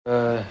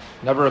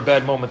Never a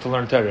bad moment to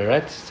learn Torah,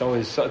 right? It's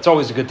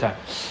always a good time.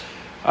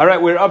 All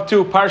right, we're up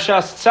to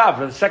Parshas Tzav,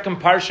 the second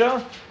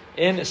Parsha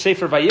in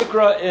Sefer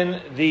Vayikra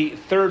in the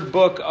third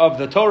book of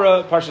the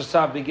Torah. Parshas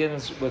Tzav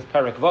begins with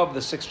Perek Vav, the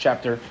 6th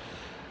chapter,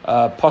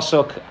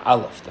 Pasuk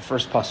Aleph, the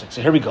first Pasuk.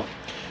 So here we go.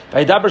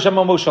 Vayidaber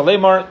Shema Moshe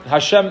Lemar,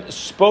 Hashem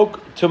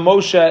spoke to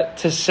Moshe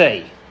to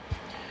say.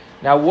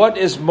 Now what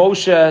is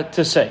Moshe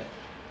to say?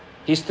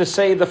 He's to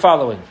say the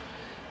following.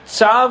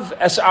 Tzav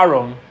es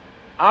Aaron.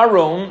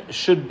 Aaron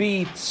should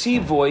be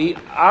tzivoy.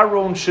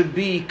 Aaron should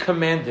be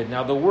commanded.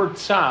 Now the word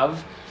tzav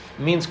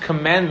means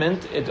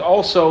commandment. It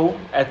also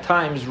at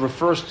times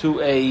refers to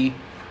a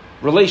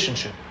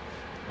relationship,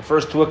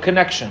 refers to a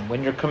connection.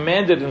 When you're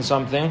commanded in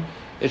something,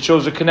 it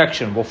shows a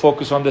connection. We'll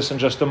focus on this in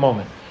just a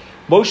moment.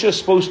 Moshe is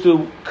supposed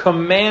to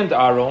command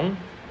Aaron.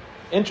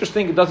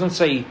 Interesting, it doesn't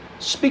say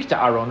speak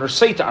to Aaron or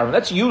say to Aaron.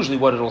 That's usually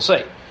what it'll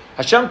say.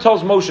 Hashem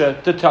tells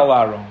Moshe to tell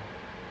Aaron.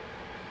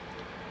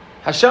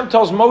 Hashem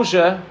tells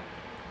Moshe,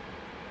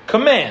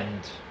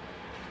 command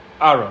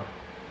Aaron.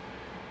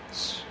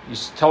 You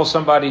tell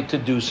somebody to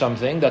do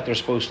something that they're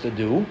supposed to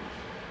do.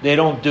 They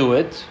don't do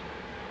it.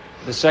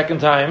 The second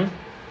time,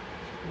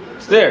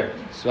 it's there.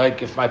 It's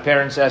like if my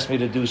parents ask me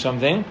to do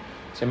something,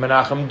 say,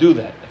 Menachem, do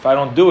that. If I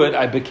don't do it,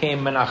 I became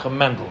Menachem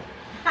Mendel.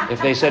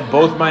 If they said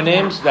both my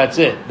names, that's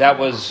it. That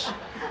was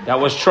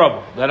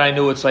trouble. Then I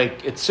knew it's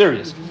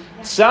serious.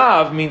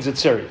 Tzav means it's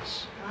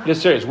serious.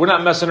 It's serious. We're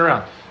not messing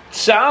around.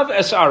 Tzav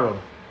es Aaron.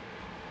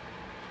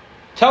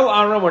 Tell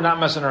Aaron we're not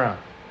messing around.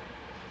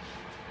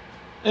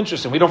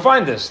 Interesting. We don't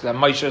find this, that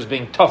Moshe is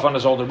being tough on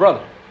his older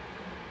brother.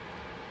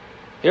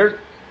 Here,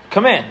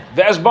 command.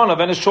 Ve'ezbanav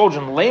and his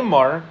children,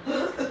 Lamar,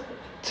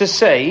 to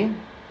say.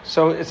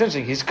 So it's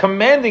interesting. He's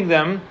commanding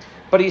them,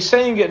 but he's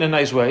saying it in a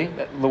nice way.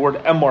 The word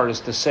emar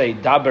is to say.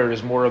 Daber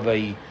is more of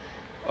a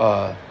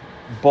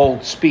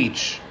bold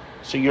speech.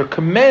 So you're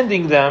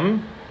commanding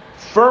them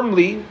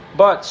firmly,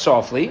 but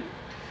softly.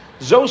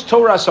 Zos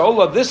Torah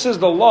Sa'olah, this is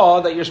the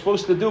law that you're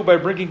supposed to do by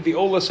bringing the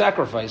Olah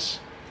sacrifice.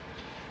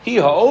 Hi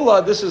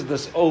ha'olah, this is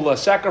this Olah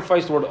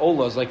sacrifice. The word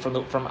Olah is like from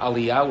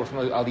Aliyah. We're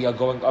from Aliyah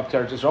going up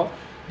to Israel.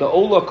 The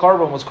Olah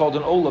carbon was called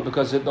an Olah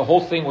because the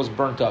whole thing was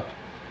burnt up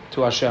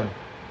to Hashem.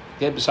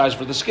 Okay, besides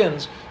for the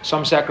skins,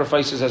 some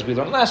sacrifices, as we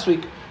learned last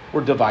week,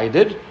 were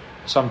divided.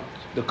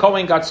 The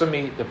Kohen got some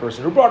meat, the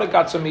person who brought it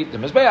got some meat, the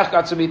Mizbeach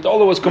got some meat. The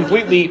Olah was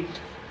completely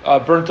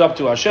burnt up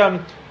to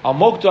Hashem. Al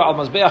Mokta al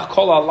Mizbeach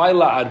kol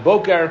alayla ad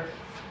boker.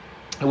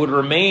 It would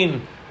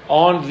remain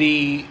on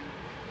the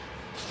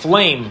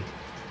flame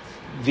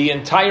the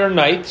entire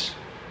night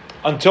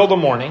until the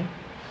morning.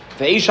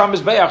 The Eisham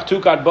Mizbeach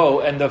tukad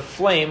bo, and the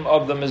flame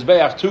of the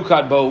Mizbeach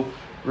tukad bo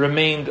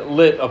remained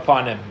lit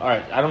upon him. All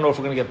right, I don't know if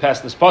we're going to get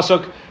past this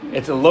pasuk.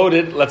 It's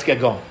loaded. Let's get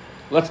going.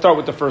 Let's start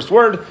with the first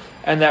word,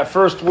 and that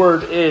first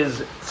word is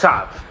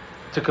tzav,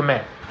 to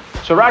command.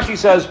 So Rashi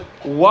says,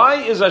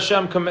 why is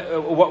Hashem telling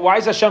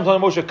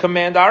Moshe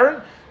command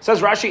Aaron?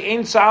 Says Rashi,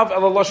 Ein tzav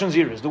ela lashon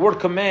ziris. The word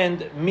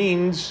command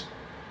means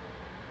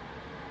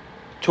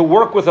to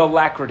work with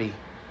alacrity.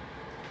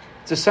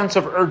 It's a sense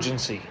of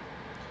urgency,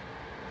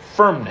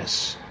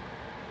 firmness.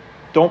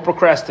 Don't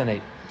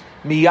procrastinate.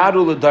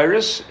 Miyadu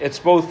l'dairis. It's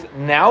both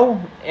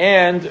now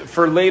and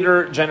for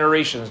later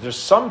generations. There's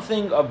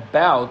something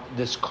about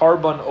this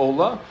carbon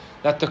ola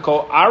that the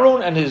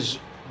Aaron and his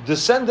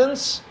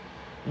descendants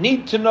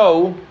need to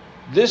know.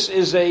 This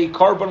is a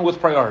carbon with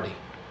priority.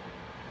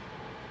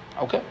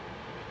 Okay.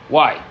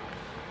 Why?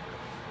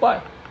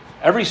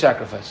 Every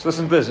sacrifice.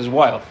 Listen to this, is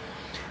wild.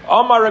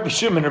 Amar Rabbi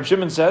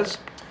Shimon says,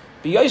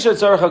 you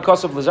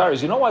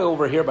know why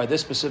over here by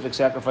this specific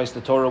sacrifice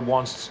the Torah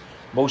wants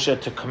Moshe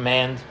to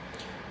command?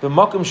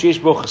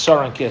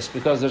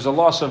 Because there's a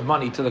loss of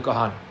money to the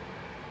Kohanim.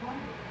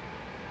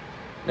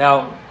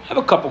 Now, I have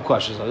a couple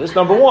questions on this.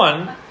 Number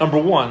one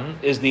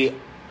is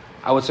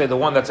I would say the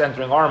one that's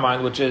entering our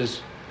mind, which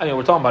is,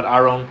 we're talking about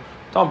Aaron,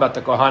 talking about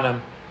the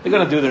Kohanim. They're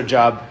going to do their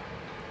job.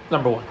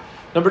 Number one.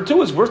 Number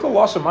two is, where's the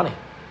loss of money?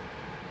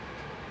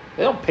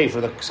 They don't pay for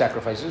the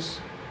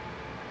sacrifices.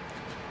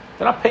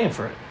 They're not paying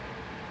for it.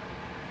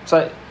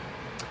 So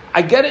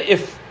I get it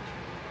if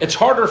it's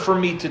harder for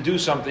me to do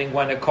something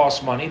when it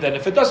costs money than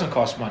if it doesn't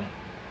cost money.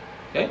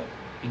 Okay?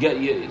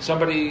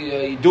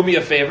 You do me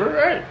a favor,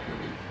 all right.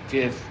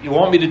 If you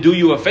want me to do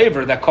you a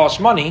favor that costs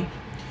money,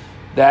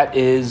 that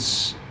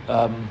is,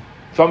 if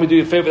you want me to do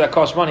you a favor that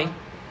costs money,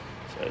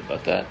 sorry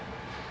about that.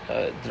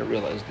 Didn't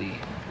realize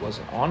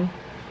wasn't on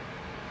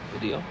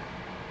video.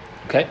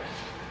 Okay.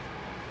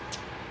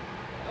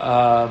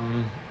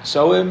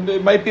 So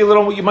it might be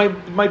you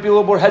might be a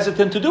little more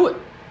hesitant to do it.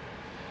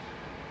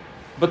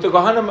 But the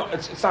Kohanim,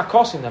 it's not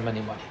costing them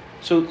any money.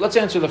 So let's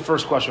answer the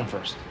first question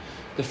first.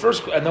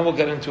 And then we'll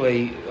get into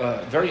a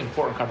very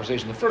important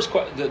conversation.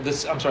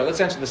 Let's answer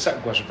the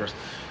second question first.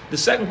 The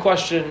second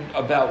question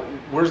about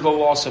where's the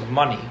loss of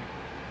money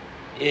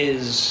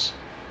is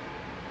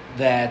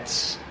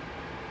that,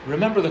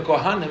 remember, the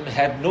Kohanim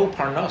had no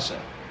parnasa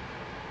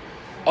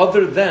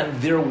other than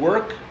their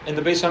work in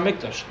the Beis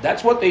HaMikdash.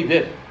 That's what they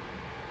did.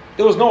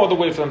 There was no other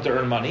way for them to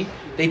earn money.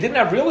 They didn't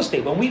have real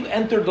estate. When we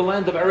entered the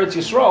land of Eretz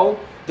Yisrael,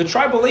 the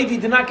tribe of Levi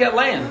did not get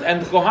land,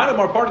 and the Kohanim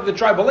are part of the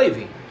tribe of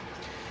Levi.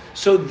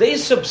 So they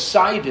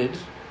subsided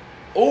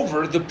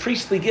over the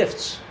priestly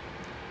gifts.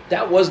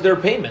 That was their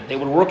payment. They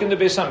would work in the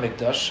Beis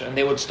HaMikdash, and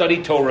they would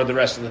study Torah the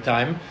rest of the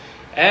time,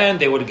 and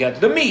they would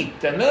get the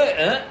meat, and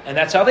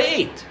that's how they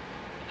ate.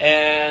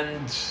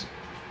 And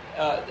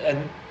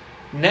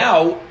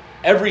now,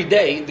 every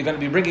day, they're going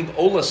to be bringing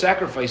Ola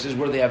sacrifices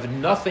where they have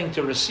nothing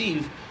to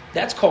receive.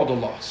 That's called a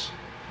loss.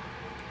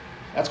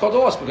 That's called a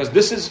loss, because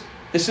this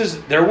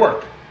is their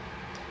work.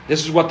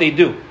 This is what they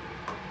do.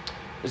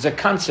 There's a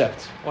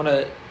concept.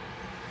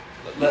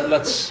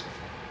 Let's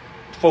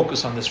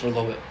focus on this for a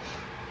little bit.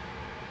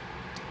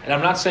 And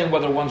I'm not saying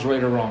whether one's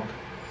right or wrong.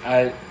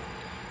 I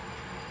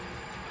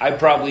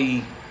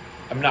probably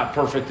am not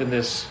perfect in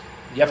this.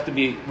 You have to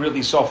be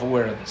really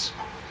self-aware of this.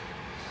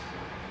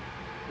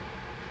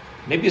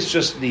 Maybe it's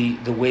just the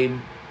way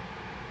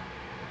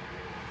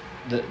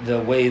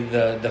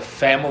the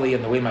family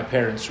and the way my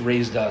parents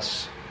raised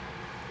us.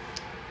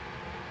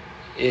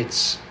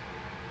 It's,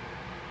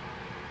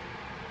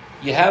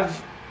 you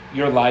have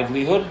your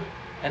livelihood,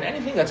 and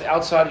anything that's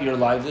outside of your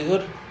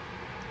livelihood,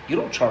 you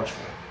don't charge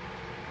for it.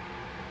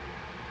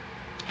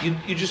 You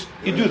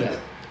do that.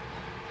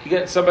 You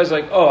get, somebody's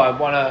like, oh, I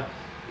want to,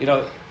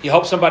 you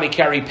help somebody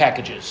carry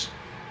packages,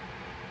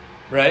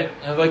 right?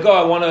 And like, oh,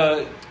 I want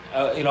to,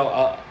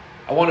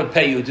 I want to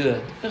pay you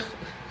to.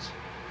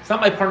 It's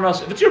not my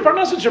parnasa. If it's your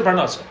parnasa, it's your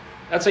parnasa.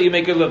 That's how you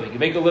make a living. You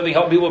make a living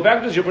helping people with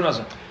packages, your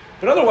parnasa.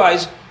 But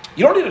otherwise,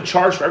 you don't need to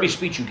charge for every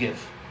speech you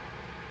give.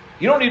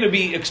 You don't need to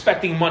be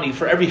expecting money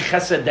for every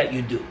chesed that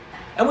you do.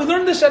 And we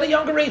learned this at a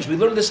younger age. We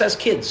learned this as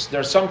kids.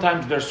 There's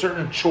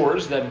certain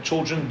chores that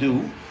children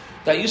do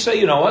that you say,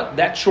 you know what,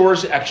 that chore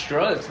is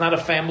extra. It's not a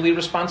family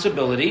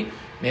responsibility.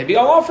 Maybe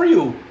I'll offer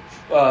you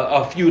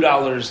a few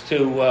dollars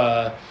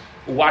to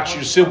watch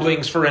your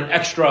siblings for an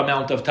extra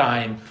amount of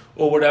time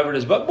or whatever it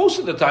is. But most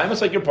of the time, it's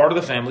like you're part of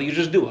the family. You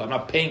just do it. I'm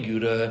not paying you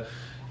to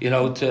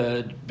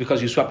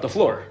because you swept the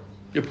floor.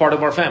 You're part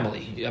of our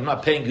family. I'm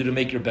not paying you to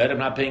make your bed. I'm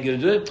not paying you to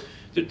do it.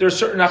 There's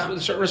certain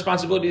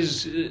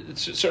responsibilities,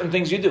 certain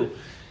things you do.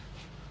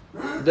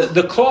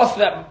 The cloth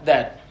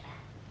that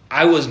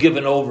I was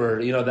given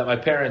over, that my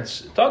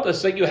parents taught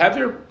us, like you have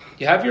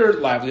your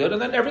livelihood,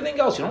 and then everything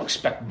else. You don't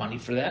expect money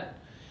for that.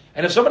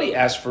 And if somebody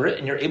asks for it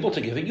and you're able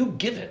to give it, you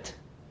give it.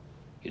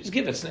 You just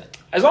give it.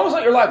 As long as it's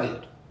not your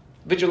livelihood.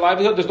 If it's your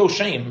livelihood, there's no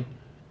shame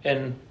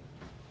in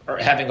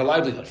having a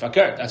livelihood.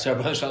 Fakir, that's how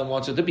Rebbe Shalom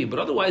wants it to be. But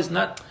otherwise,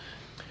 not.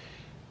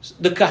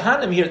 The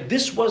Kahanim here,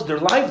 this was their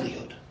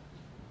livelihood.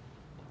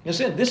 You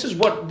know, this was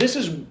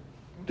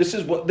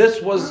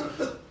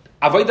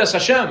Avodas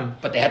Hashem,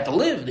 but they had to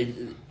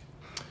live.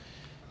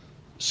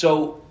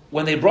 So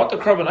when they brought the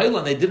Korban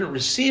Eilan, they didn't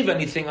receive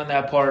anything on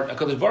that part.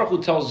 HaKadosh Baruch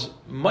Hu tells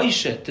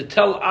Moshe to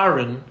tell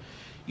Aaron,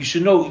 you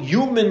should know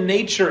human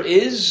nature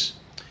is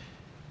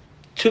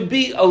to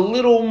be a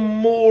little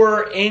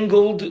more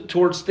angled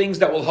towards things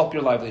that will help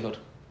your livelihood.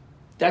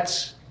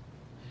 But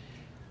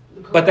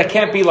that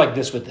can't be like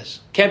this with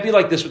this. Can't be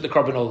like this with the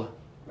Korban Ola.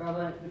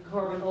 Rabbi, the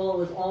Korban Ola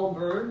was all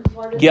burned?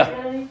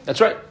 Yeah, that's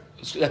right.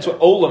 That's what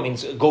Ola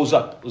means. It goes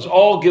up. It was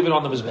all given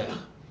on the Mizbeach.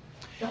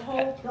 The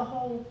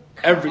whole.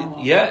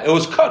 It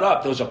was cut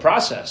up. There was a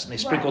process, and they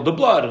sprinkled the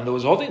blood, and there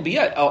was a whole thing.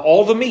 But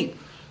all the meat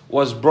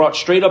was brought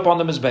straight up on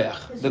the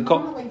Mizbeach.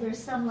 Normally there's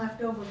some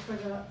left over for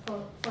the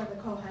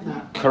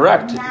Kohanim.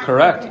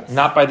 Correct.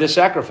 Not by this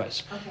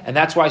sacrifice. Okay. And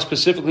that's why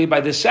specifically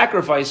by this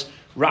sacrifice,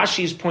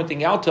 Rashi is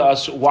pointing out to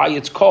us why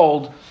it's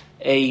called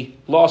a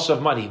loss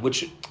of money,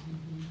 which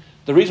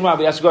the reason why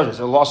we ask the question is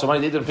a loss of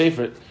money, they didn't pay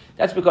for it.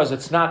 That's because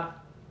it's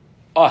not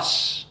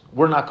us.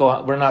 We're not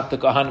the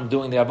Kohanim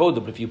doing the avodah.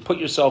 But if you put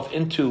yourself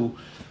into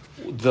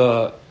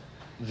the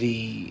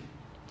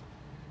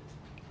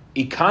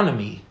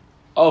economy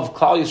of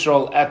Klal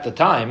Yisrael at the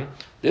time,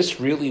 this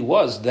really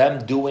was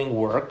them doing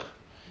work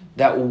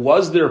that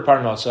was their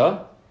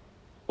parnasa,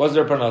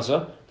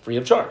 free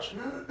of charge.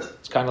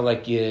 It's kind of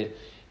like you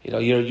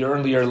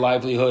earn your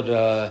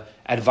livelihood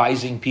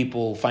advising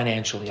people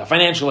financially, a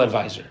financial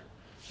advisor.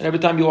 And every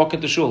time you walk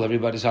into shul,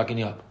 everybody's hooking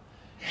you up,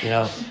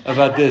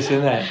 about this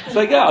and that. It's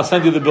like, I'll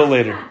send you the bill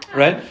later,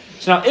 right?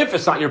 So now, if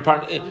it's not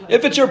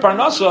if it's your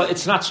parnasa,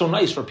 it's not so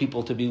nice for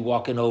people to be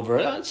walking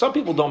over. Some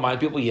people don't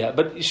mind, people,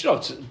 but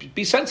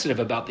be sensitive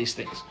about these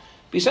things.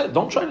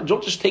 Don't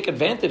just take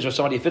advantage of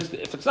somebody. If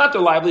it's not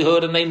their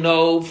livelihood and they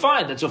know,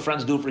 fine, that's what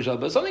friends do for each other.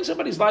 But if something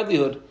somebody's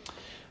livelihood, you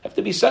have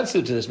to be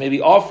sensitive to this. Maybe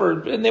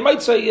offer, and they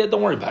might say,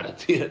 don't worry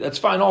about it. That's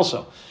fine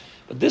also.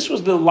 But this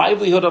was the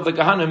livelihood of the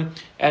Kohanim,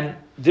 and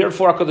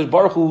therefore HaKadosh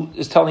Baruch Hu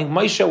is telling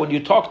Moshe, when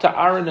you talk to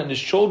Aaron and his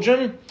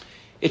children,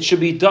 it should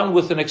be done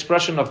with an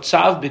expression of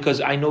Tzav,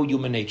 because I know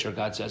human nature,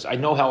 God says. I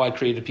know how I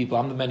created people.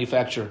 I'm the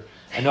manufacturer.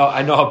 I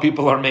know how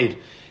people are made.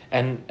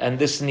 And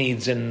this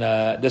needs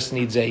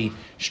a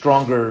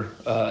stronger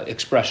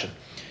expression.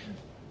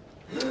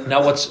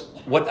 Now,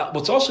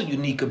 what's also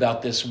unique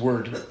about this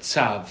word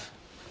Tzav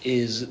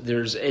is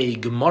there's a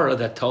Gemara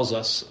that tells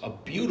us a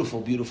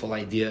beautiful, beautiful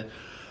idea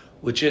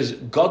which is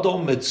Gadol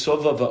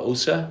mitzvah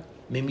va'osa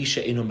mimi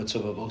she'enu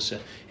mitzvah va'osa.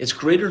 It's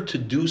greater to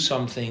do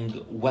something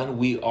when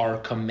we are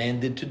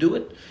commanded to do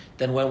it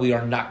than when we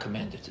are not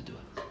commanded to do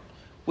it,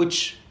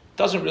 which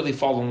doesn't really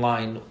fall in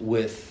line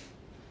with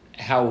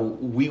how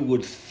we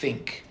would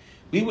think.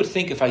 We would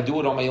think if I do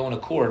it on my own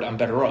accord, I'm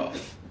better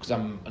off because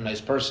I'm a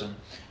nice person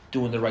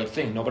doing the right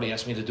thing. Nobody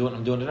asked me to do it, and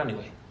I'm doing it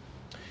anyway.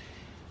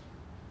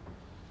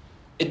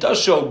 It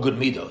does show good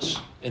midos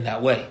in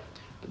that way.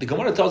 But the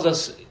Gemara tells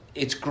us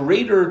it's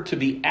greater to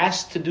be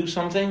asked to do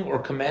something or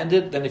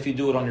commanded than if you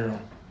do it on your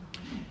own.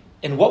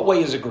 In what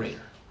way is it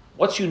greater?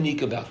 What's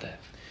unique about that?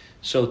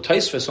 So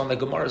Taisvis on the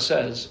Gemara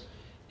says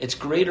it's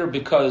greater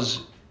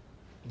because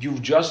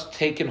you've just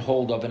taken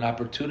hold of an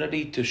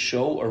opportunity to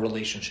show a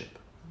relationship.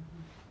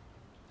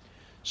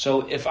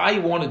 So if I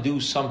want to do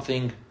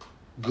something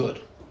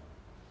good,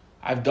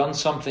 I've done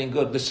something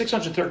good. The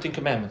 613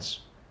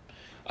 commandments.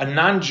 A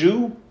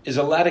non-Jew is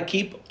allowed to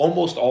keep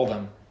almost all of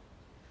them.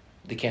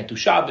 They can't do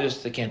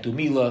Shabbos, they can't do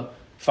Mila,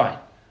 fine.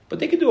 But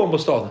they can do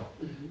almost all of them.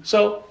 Mm-hmm.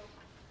 So,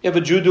 you have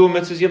a Jew doing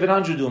mitzvahs, you have a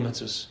non-Jew doing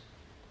mitzvahs.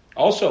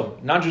 Also,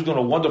 non-Jews doing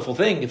a wonderful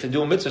thing. If you're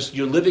doing mitzvahs,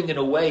 you're living in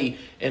a way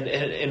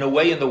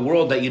in the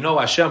world that you know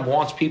Hashem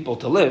wants people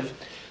to live.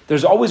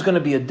 There's always going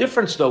to be a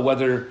difference, though,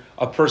 whether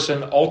a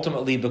person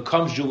ultimately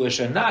becomes Jewish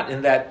or not,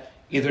 in that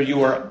either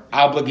you are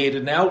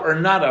obligated now or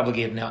not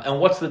obligated now. And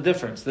what's the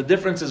difference? The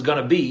difference is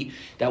going to be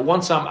that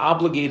once I'm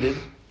obligated,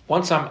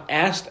 once I'm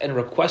asked and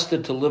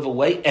requested to live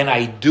away, and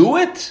I do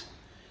it,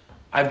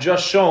 I've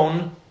just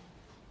shown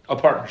a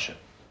partnership.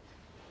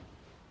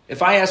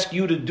 If I ask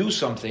you to do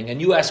something,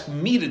 and you ask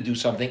me to do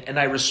something, and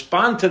I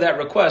respond to that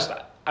request,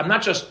 I'm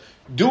not just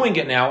doing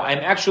it now, I'm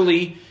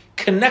actually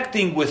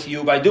connecting with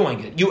you by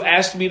doing it. You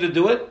asked me to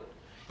do it,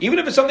 even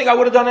if it's something I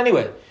would have done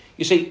anyway.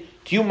 You say,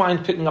 do you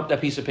mind picking up that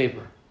piece of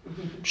paper?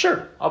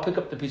 Sure, I'll pick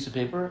up the piece of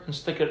paper and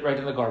stick it right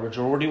in the garbage.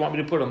 Or where do you want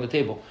me to put it on the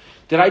table?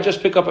 Did I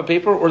just pick up a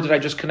paper, or did I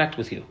just connect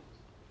with you?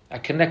 I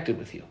connected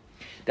with you.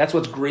 That's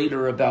what's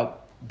greater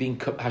about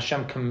being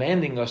Hashem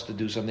commanding us to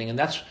do something, and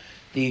that's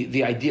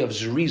the idea of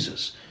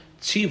zerizus.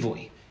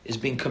 Tzivui is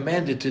being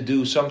commanded to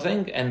do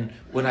something, and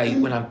when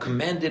I'm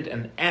commanded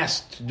and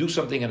asked to do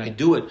something and I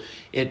do it,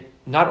 it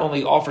not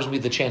only offers me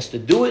the chance to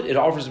do it, it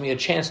offers me a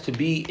chance to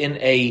be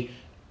in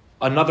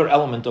another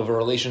element of a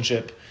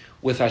relationship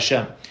with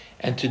Hashem.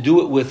 And to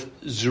do it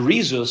with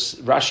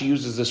zerizus, Rashi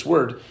uses this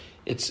word,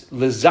 it's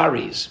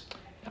lezaris.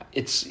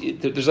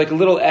 There's like a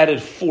little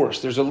added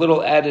force. There's a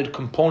little added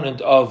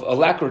component of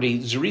alacrity.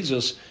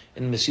 Zerizus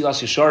in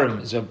Mesilas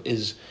Yesharim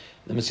is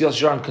the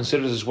Mesilas Yesharim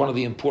considers as one of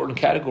the important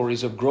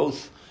categories of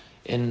growth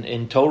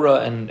in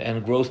Torah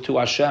and growth to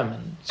Hashem.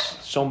 And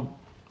so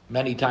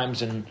many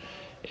times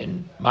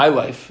in my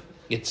life,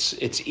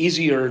 it's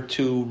easier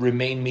to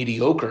remain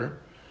mediocre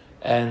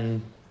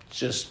and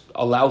just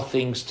allow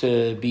things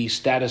to be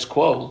status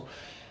quo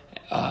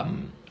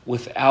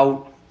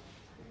without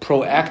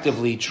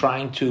proactively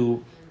trying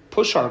to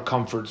push our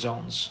comfort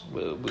zones.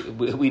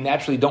 We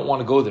naturally don't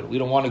want to go there. We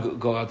don't want to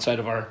go outside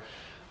of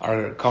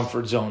our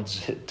comfort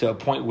zones to a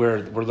point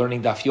where we're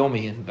learning Daf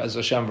Yomi, and as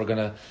Hashem, we're going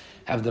to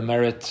have the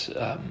merit,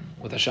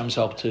 with Hashem's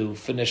help, to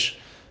finish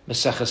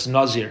Maseches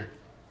Nazir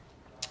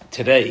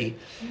today.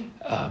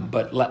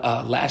 But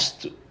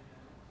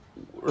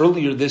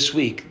earlier this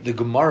week, the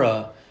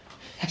Gemara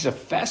has a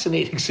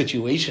fascinating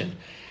situation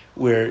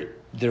where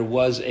there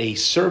was a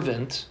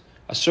servant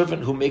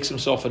who makes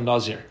himself a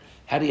Nazir.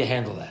 How do you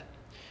handle that?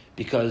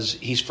 Because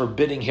he's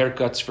forbidding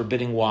haircuts,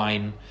 forbidding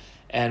wine,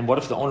 and what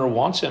if the owner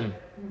wants him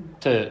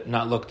to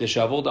not look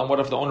disheveled? And what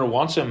if the owner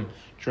wants him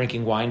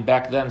drinking wine?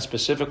 Back then,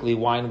 specifically,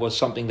 wine was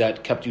something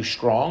that kept you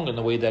strong in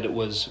the way that it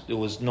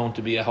was known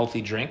to be a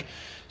healthy drink.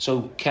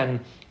 So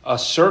can a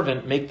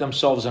servant make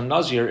themselves a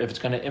Nazir if it's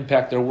going to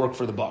impact their work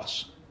for the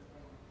boss?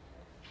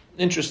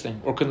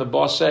 Interesting. Or can the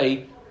boss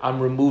say, I'm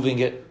removing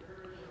it?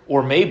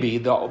 Or maybe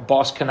the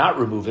boss cannot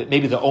remove it.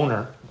 Maybe the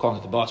owner, I'm calling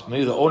it the boss,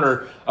 maybe the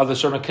owner of the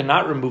servant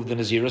cannot remove the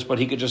Nazirus, but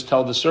he could just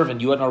tell the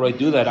servant, you had no right to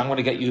do that. I'm going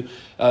to get you,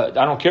 I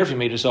don't care if you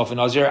made yourself a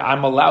Nazir,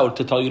 I'm allowed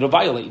to tell you to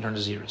violate your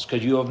Nazirus,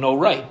 because you have no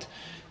right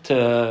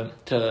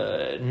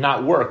to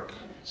not work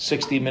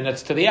 60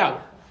 minutes to the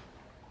hour.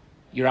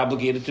 You're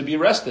obligated to be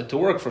arrested to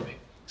work for me.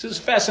 This is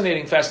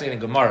fascinating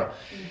Gemara,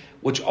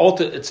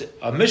 it's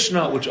a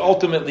Mishnah which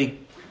ultimately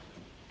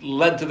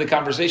led to the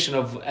conversation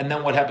of, and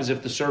then what happens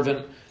if the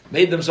servant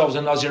made themselves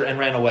a Nazir and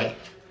ran away?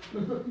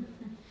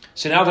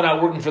 So now they're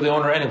not working for the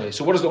owner anyway.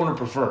 So what does the owner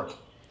prefer?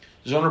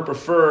 Does the owner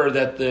prefer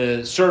that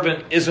the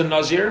servant is a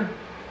Nazir?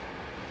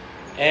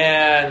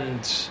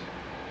 And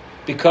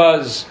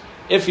because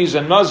if he's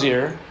a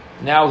Nazir,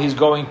 now he's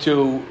going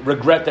to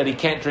regret that he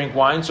can't drink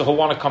wine, so he'll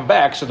want to come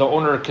back so the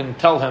owner can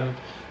tell him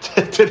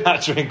to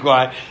not drink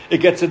wine. It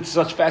gets into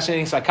such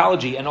fascinating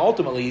psychology. And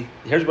ultimately,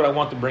 here's what I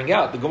want to bring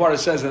out. The Gemara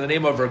says in the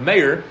name of Rav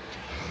Meir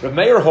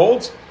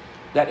holds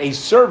that a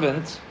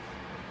servant,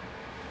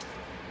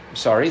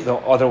 the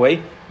other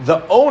way,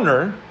 the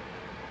owner,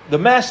 the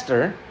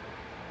master,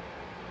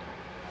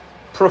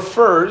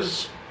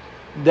 prefers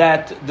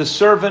that the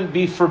servant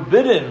be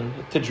forbidden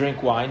to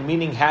drink wine,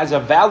 meaning has a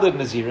valid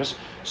Nazirus,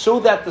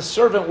 so that the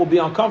servant will be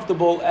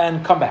uncomfortable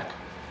and come back.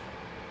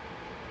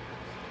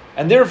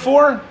 And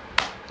therefore,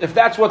 if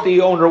that's what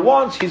the owner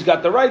wants, he's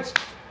got the rights.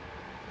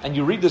 And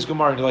you read this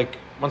Gemara and you're like,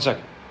 1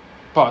 second,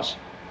 pause.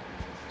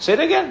 Say it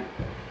again.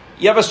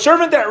 You have a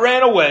servant that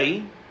ran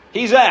away,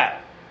 he's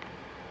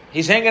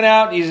hanging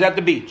out, he's at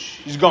the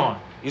beach, he's gone.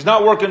 He's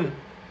not working,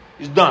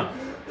 he's done.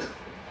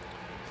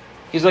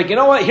 He's like, you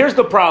know what, here's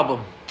the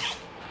problem.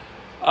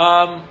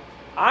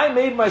 I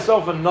made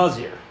myself a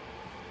Nazir.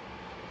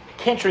 I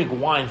can't drink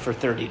wine for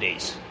 30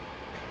 days.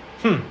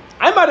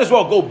 I might as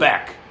well go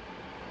back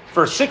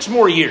for 6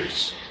 more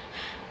years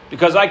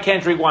because I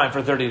can't drink wine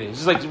for 30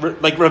 days. It's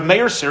like Rav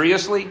Meir,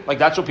 seriously? Like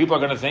that's what people are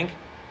going to think?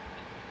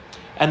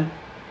 And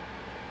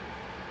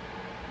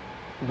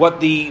what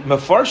the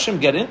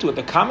Mefarshim get into, what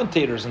the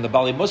commentators and the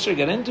Bali Musar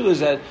get into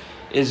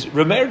is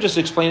Rav Meir just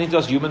explaining to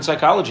us human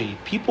psychology.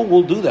 People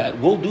will do that.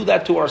 We'll do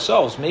that to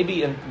ourselves.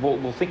 Maybe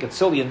we'll think it's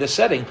silly in this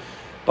setting,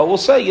 but we'll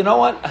say, you know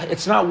what?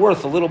 It's not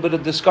worth a little bit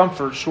of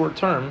discomfort short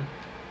term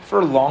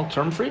for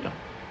long-term freedom.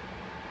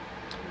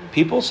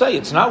 People say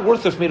it's not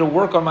worth it for me to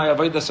work on my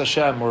Avodas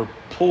Hashem or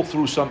pull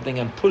through something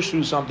and push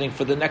through something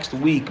for the next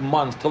week,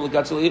 month, till it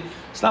got to it.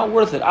 It's not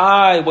worth it.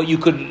 What you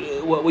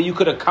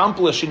could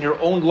accomplish in your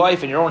own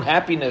life and your own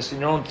happiness and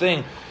your own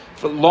thing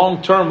for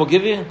long term will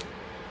give you.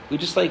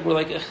 We're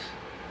like,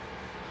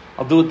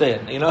 I'll do it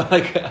then.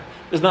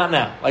 It's not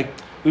now. Like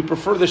we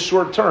prefer the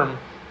short term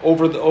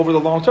over the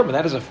long term, and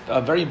that is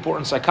a very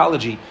important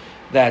psychology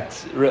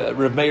that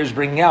Rav Meir is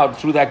bringing out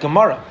through that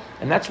Gemara.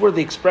 And that's where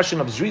the expression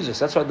of Zrizus,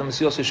 that's why the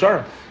Mesilas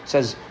Yesharim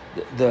says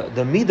the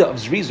midah of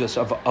Zrizus,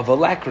 of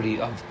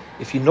alacrity, of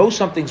if you know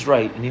something's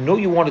right and you know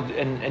you want to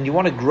and you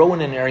want to grow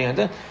in an area,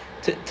 and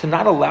to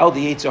not allow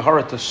the Yetzer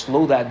Hara to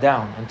slow that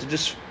down and to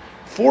just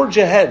forge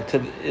ahead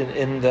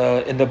in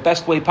the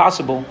best way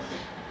possible.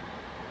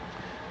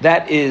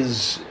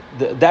 That's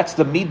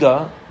the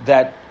midah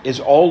that is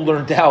all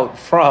learned out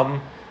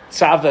from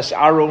Tzav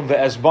Aron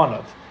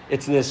ve'ezbanav.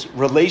 It's this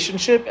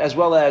relationship as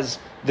well as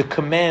the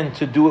command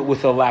to do it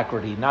with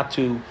alacrity, not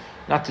to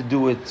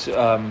do it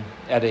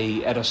at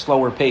a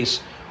slower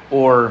pace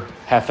or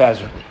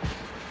haphazardly.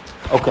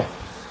 Okay.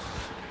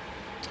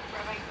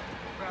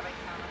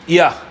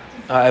 Yeah,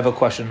 I have a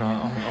question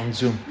on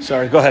Zoom.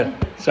 Sorry, go ahead.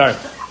 Sorry.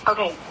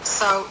 Okay,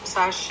 so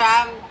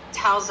Hashem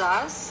tells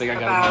us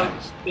about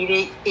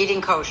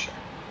eating kosher.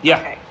 Yeah.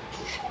 Okay.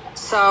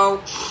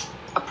 So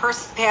a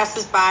person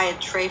passes by a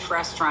treif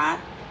restaurant,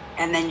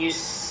 and then you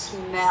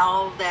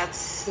smell that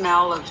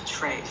smell of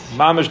treif.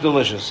 Mamish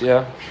delicious,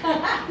 yeah.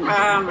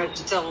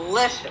 Mamish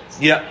delicious.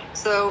 Yeah.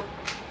 So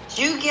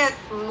do you get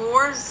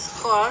more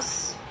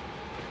zchus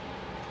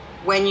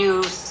when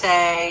you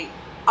say,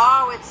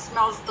 "Oh, it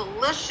smells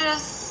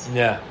delicious,"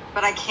 yeah,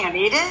 but I can't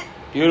eat it?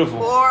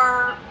 Beautiful.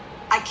 Or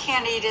I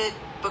can't eat it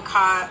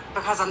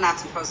because I'm not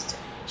supposed to.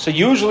 So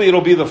usually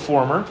it'll be the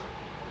former.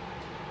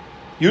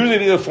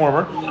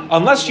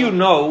 Unless you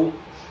know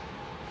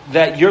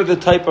that you're the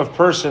type of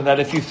person that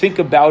if you think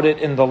about it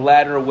in the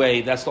latter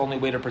way, that's the only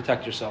way to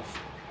protect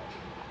yourself.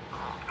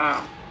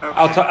 Oh,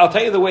 okay. I'll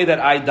tell you the way that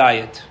I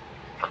diet.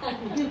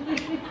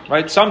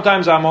 Right?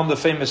 Sometimes I'm on the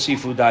famous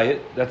seafood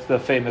diet. That's the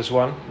famous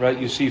one, right?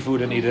 You see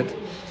food and eat it.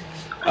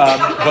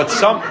 But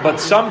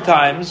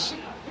sometimes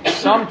you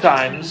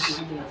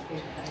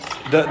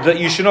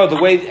should know the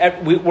way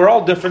we're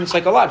all different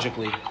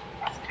psychologically.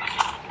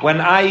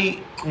 When I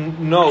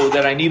know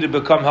that I need to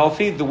become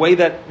healthy, the way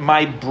that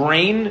my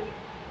brain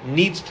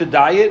needs to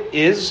diet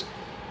is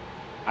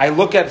I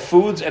look at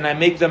foods and I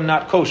make them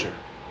not kosher.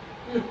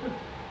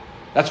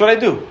 That's what I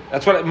do.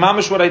 That's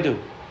mamish what I do.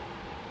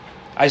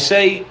 I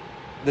say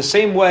the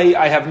same way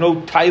I have no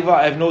taiva,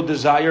 I have no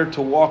desire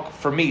to walk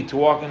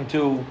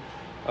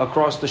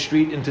across the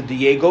street into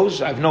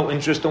Diego's. I have no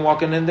interest in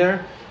walking in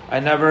there.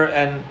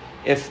 And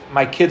if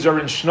my kids are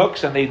in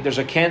schnooks and there's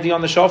a candy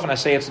on the shelf and I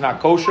say it's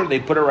not kosher, they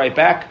put it right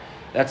back.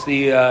 That's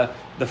the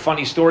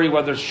funny story,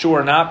 whether it's true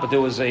or not, but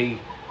there was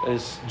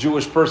this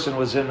Jewish person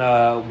was in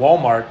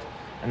Walmart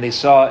and they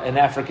saw an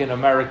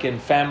African-American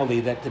family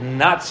that did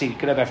not see,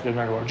 could have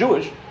African-American or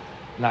Jewish,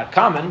 not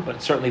common,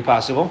 but certainly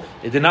possible.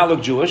 They did not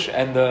look Jewish,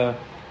 and the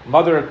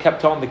mother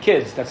kept telling the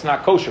kids, that's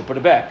not kosher, put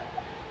it back.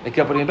 They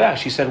kept putting it back.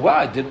 She said,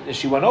 wow,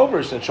 she went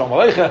over, said, Shalom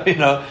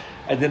Aleichem,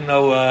 I didn't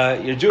know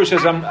you're Jewish. She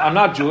says, I'm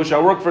not Jewish, I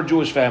work for a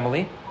Jewish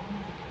family.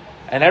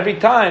 And every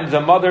time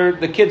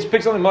the kids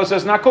pick something, the mother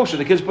says, not kosher,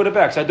 the kids put it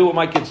back. So I do what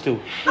my kids do.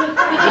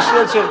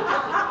 That's it.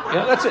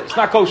 That's it. It's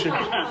not kosher.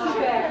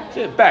 It's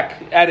it.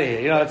 Back. Out of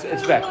here.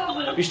 It's back.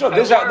 You should know,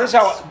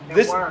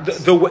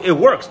 it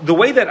works. The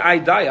way that I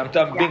die,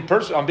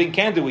 I'm being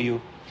candid with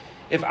you.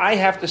 If I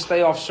have to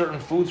stay off certain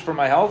foods for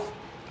my health,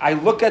 I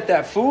look at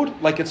that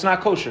food like it's not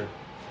kosher.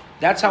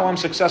 That's how I'm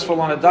successful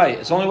on a diet.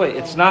 It's the only way.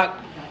 It's not,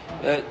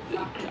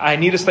 I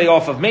need to stay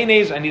off of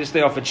mayonnaise, I need to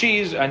stay off of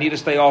cheese, I need to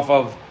stay off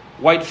of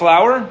white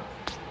flour.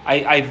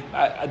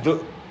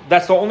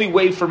 That's the only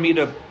way for me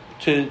to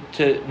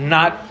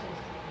not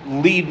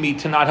lead me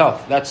to not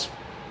health. That's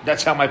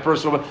That's how my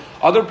personal.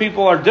 Other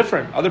people are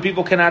different. Other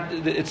people cannot.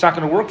 It's not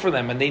going to work for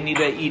them, and they need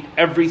to eat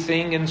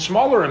everything in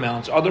smaller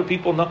amounts. Other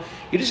people know.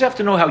 You just have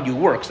to know how you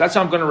work. So that's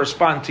how I'm going to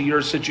respond to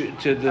your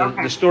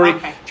the story.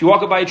 Okay. If you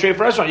walk by a tray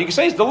for restaurant, you can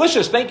say it's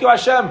delicious. Thank you,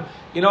 Hashem.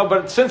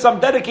 But since I'm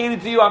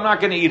dedicated to you, I'm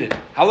not going to eat it.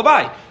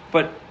 Halabai.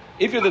 But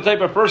if you're the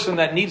type of person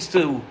that needs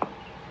to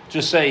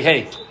just say,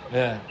 hey,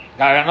 I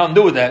got nothing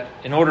to do with that,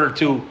 in order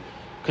to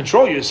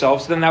control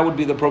yourselves, then that would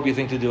be the appropriate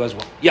thing to do as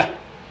well. Yeah.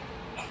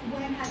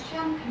 When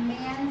Hashem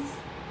commands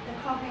the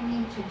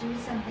Kohanim to do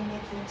something,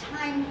 it's a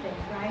time thing,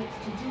 right?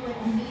 To do it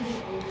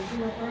immediately, to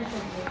do it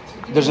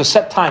urgently. There's a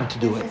set time to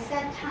do it. There's a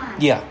set time.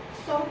 Yeah.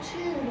 So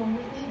too, when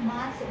we eat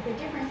matzah, the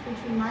difference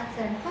between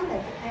matzah and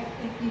chametz,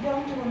 if you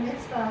don't do a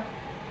mitzvah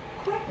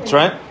quickly, That's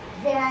right.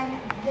 then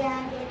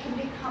it can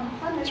become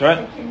chametz. That's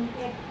right.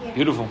 It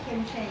Beautiful.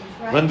 can change,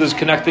 right? Linda's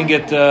connecting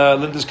it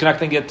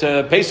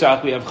to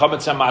Pesach. We have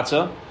chametz and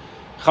matzah.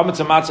 Chametz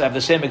and matzah have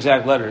the same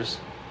exact letters.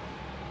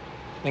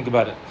 Think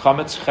about it.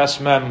 Chametz, ches,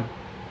 mem,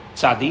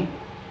 tzadi.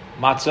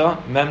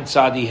 Matzah, mem,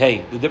 tzadi,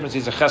 hey. The difference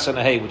is a ches and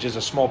a hey, which is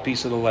a small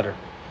piece of the letter.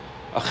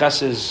 A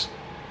ches is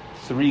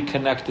 3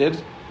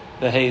 connected.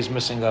 The hey is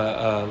missing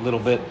a little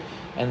bit.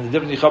 And the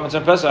difference between chametz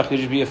and Pesach could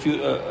just be a few...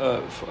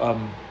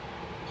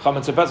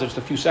 chametz and Pesach, just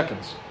a few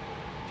seconds.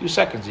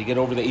 You get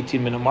over the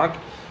 18-minute mark,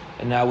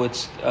 and now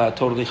it's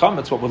totally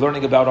chametz. What we're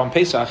learning about on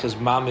Pesach is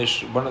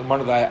mamish. One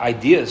of the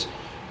ideas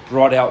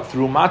brought out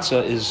through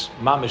matzah is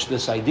mamish,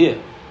 this idea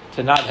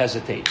to not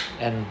hesitate.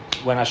 And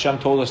when Hashem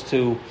told us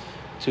to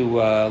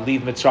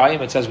leave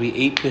Mitzrayim, it says we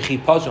ate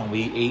b'chipazon,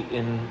 we ate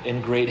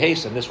in great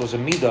haste, and this was a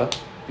midah.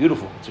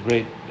 Beautiful. It's a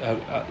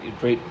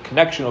great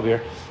connection over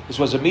here. This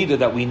was a midah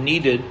that we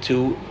needed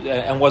to,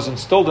 and was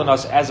instilled in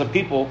us as a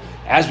people,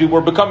 as we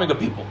were becoming a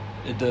people.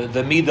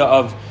 The midah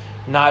of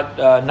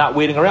not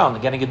waiting around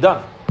and getting it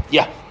done.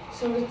 Yeah.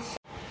 So it's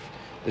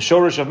The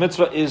shorish of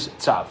mitzvah is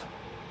tzav.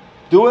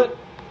 Do it,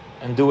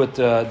 and do it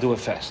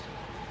fast.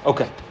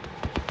 Okay.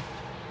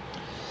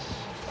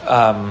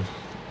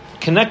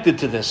 Connected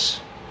to this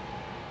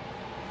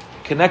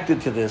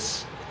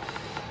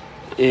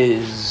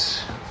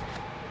is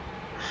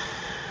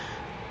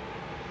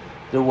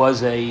there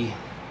was a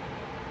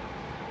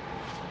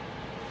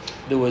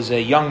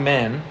young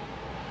man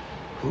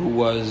who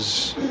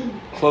was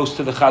close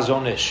to the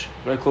Chazon Ish,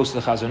 very close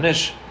to the Chazon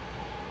Ish.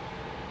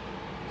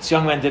 This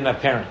young man didn't have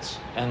parents,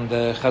 and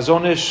the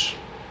Chazon Ish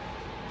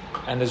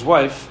and his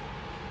wife,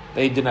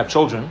 they didn't have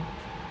children,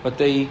 but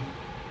they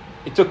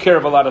took care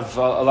of a lot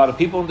of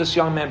people. And this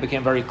young man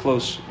became very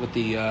close with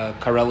the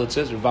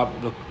Karelitzes.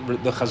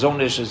 The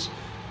Chazon Ish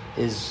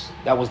is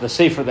that was the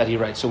sefer that he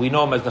writes. So we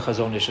know him as the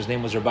Chazon Ish. His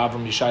name was Rabbi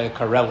Avram Yeshaya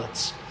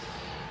Karelitz.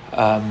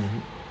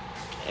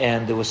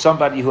 And there was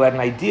somebody who had an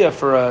idea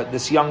for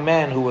this young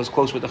man who was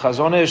close with the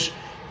Chazon Ish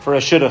for a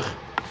shidduch.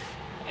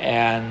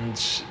 And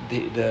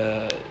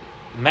the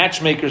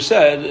matchmaker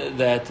said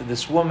that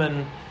this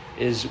woman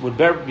would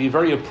be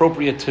very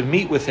appropriate to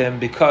meet with him,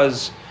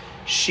 because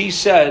she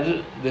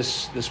said,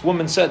 this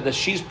woman said that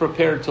she's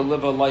prepared to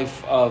live a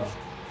life of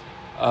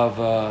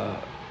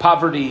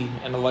poverty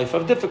and a life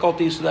of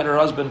difficulty so that her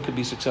husband could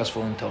be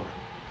successful in Torah.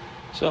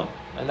 So,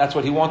 and that's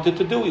what he wanted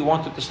to do. He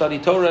wanted to study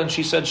Torah, and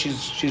she said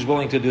she's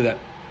willing to do that.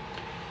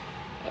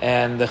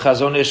 And the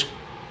Chazon Ish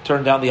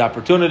turned down the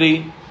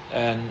opportunity,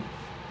 and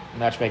the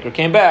matchmaker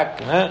came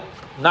back.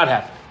 Not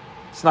happening.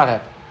 It's not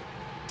happening.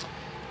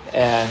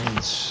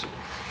 And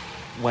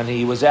when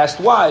he was asked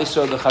why,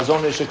 so the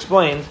Chazon Ish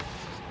explained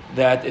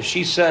that if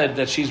she said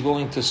that she's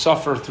willing to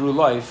suffer through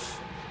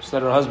life so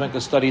that her husband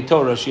could study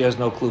Torah, she has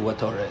no clue what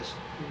Torah is.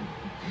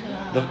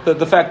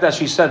 The fact that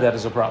she said that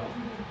is a problem.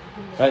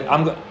 Right?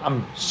 I'm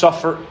going to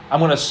suffer.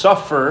 I'm willing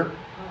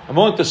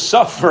to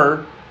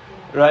suffer.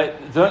 Right?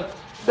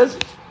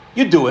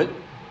 You do it.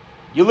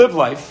 You live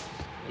life.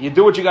 You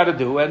do what you got to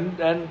do, and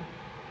the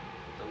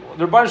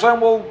Rebbeinu Shalom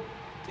will.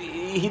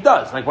 He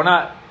does. Like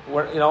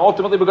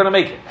ultimately we're going to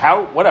make it.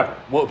 How? Whatever.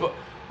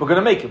 We're going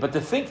to make it. But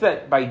to think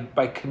that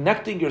by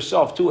connecting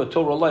yourself to a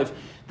Torah life,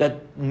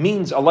 that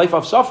means a life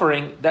of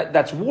suffering,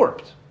 that's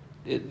warped.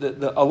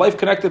 A life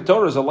connected to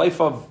Torah is a life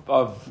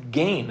of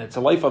gain. It's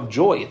a life of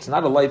joy. It's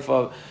not a life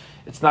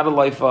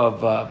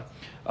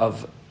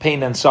of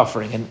pain and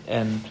suffering.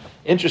 And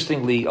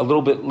interestingly, a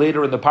little bit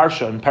later in the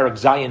Parsha, in Parak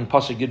Zayin,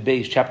 Pasuk Yud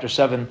Beis, chapter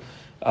 7,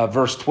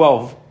 verse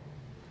 12,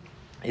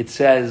 it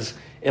says,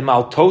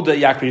 Imal Toda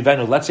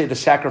Yakrivenu. Let's say the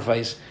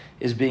sacrifice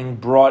is being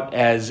brought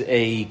as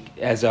a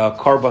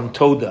Karban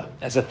Toda,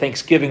 as a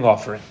thanksgiving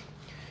offering.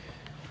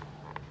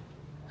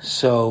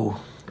 So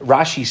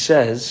Rashi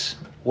says,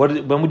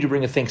 when would you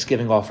bring a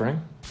thanksgiving offering?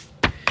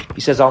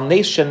 He says, Al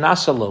Nes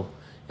Shenasalo.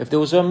 If there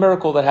was a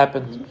miracle that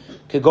happened,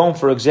 Kegon,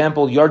 for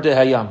example, Yardeh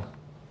Hayam.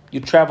 You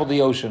traveled the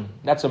ocean.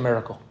 That's a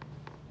miracle.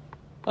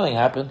 Nothing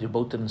happened. Your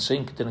boat didn't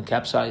sink, didn't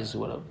capsize,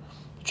 whatever.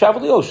 You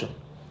traveled the ocean.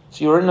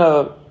 So you're in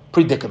a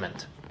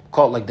predicament.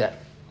 Call it like that.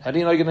 How do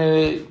you know you're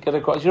going to get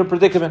across? You're in a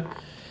predicament.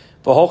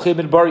 V'holchei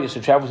midbariyos,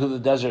 you travel through the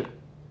desert.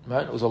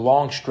 Right? It was a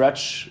long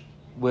stretch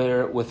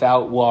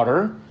without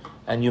water,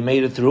 and you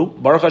made it through.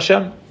 Baruch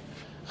Hashem.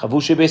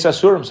 Chavushe beis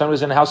asurim, someone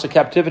who's in a house of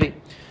captivity.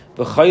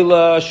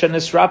 V'chayla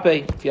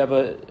shenisrape, if you have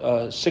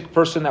a sick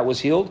person that was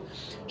healed,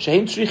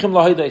 shehem tzrichim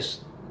lahides,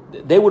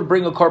 they would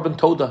bring a carbon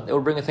toda, they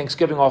would bring a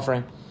Thanksgiving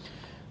offering.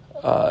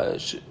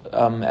 As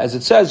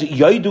it says,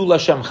 Yaidu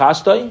Lashem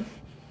Chastai,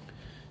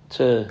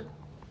 to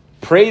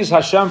praise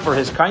Hashem for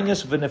His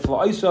kindness,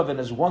 v'nifla'isav, and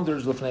His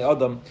wonders l'fnei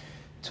Adam,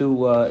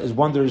 to His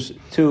wonders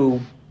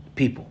to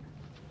people.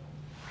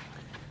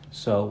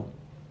 So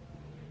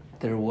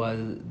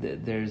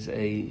there's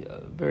a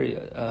very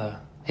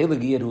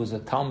Heilig Yid who was a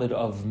Talmud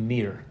of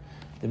Mir.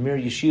 The Mir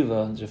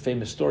Yeshiva, there's a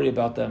famous story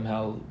about them,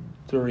 how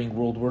during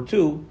World War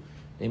II,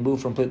 they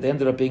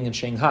ended up being in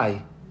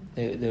Shanghai.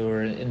 They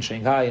were in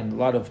Shanghai, and a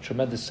lot of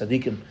tremendous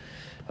tzaddikim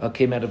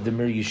came out of the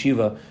Mir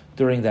Yeshiva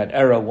during that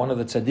era. One of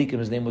the tzaddikim,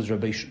 his name was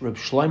Reb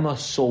Shlomo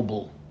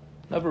Sobel.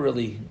 Never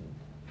really,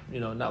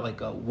 not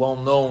like a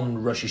well-known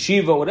Rosh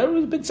Yeshiva, whatever. He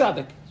was a big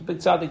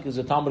tzaddik. He was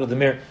a Talmud of the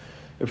Mir,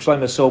 Reb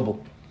Shlomo Sobel.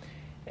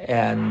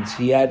 And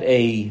he had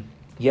a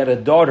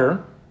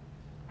daughter,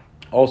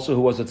 also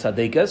who was a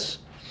tzaddikas,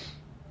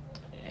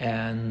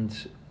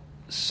 and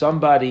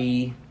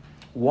somebody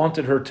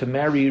wanted her to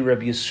marry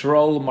Reb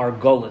Yisrael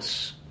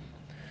Margolis,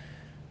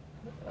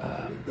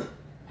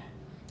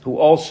 who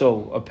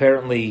also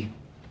apparently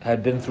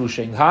had been through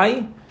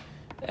Shanghai,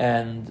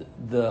 and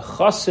the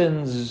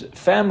Chassin's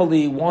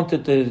family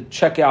wanted to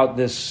check out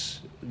this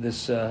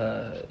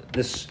Rivka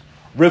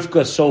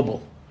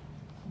Sobel.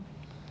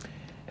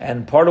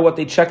 And part of what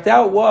they checked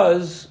out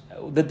was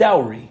the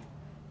dowry.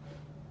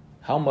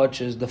 How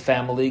much is the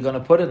family going to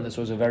put in? This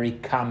was a very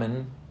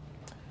common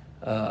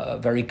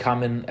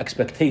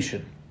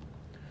expectation.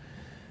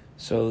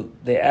 So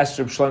they asked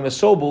Reb Shlomo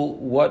Sobel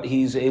what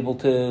he's able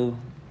to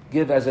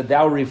give as a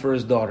dowry for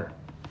his daughter.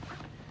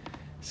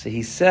 So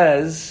he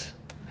says,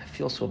 I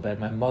feel so bad.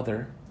 My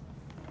mother,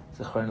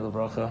 Zecharna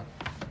L'Bracha,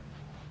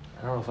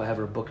 I don't know if I have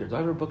her book here. Do I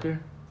have her book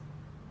here?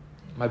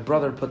 My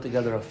brother put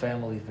together a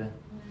family thing.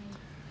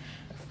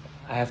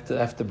 I have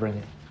to bring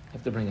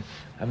it.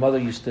 My mother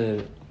used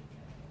to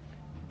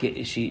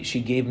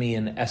she gave me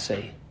an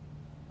essay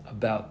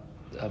about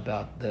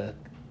the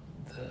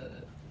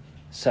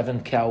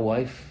 7-cow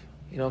wife.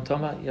 You know what I'm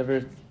talking about? You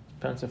ever?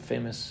 Parents are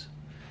famous.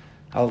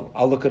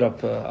 I'll look it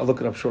up. I'll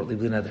look it up shortly.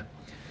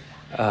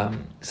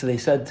 So they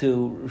said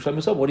to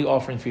Shlomo Sobel, "What are you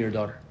offering for your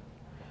daughter?"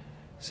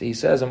 So he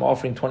says, "I'm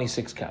offering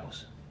 26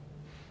 cows.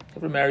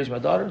 Whoever marries my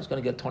daughter is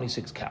going to get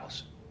 26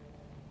 cows."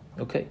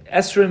 Okay,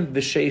 Esrim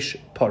v'sheish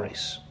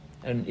paris,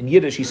 and in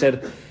Yiddish he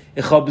said,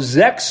 "Ich hab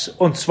 26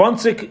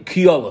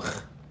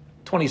 kiolach."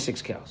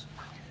 26 cows.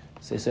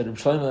 So they said, Reb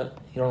Shlomo,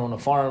 you don't own a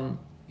farm,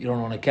 you don't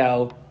own a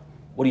cow.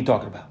 What are you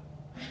talking about?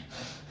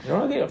 You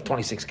don't have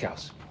 26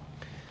 cows.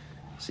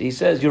 So he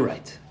says, you're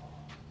right.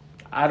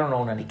 I don't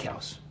own any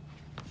cows.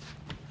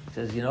 He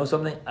says, you know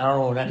something? I don't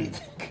own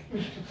anything.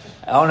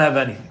 I don't have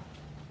anything.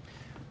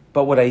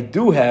 But what I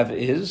do have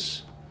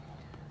is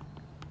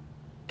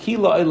Ki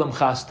la'olam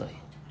chastai. It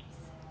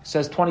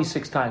says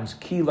 26 times,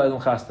 Ki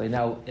la'olam chastai.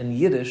 Now, in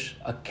Yiddish,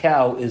 a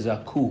cow is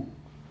a ku.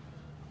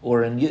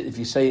 Or if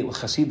you say it with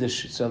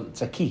Hasidish,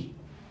 it's a ki.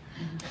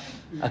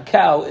 A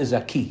cow is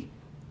a ki.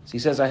 So he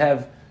says, I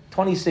have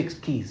 26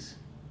 keys,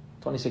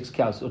 26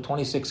 cows, or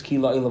 26 ki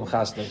la'ilam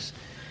chasdes.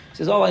 He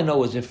says, all I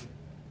know is if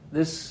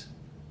this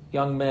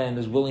young man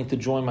is willing to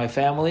join my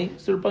family,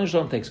 so the Rebbeinu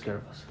Shalom takes care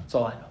of us. That's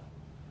all I know.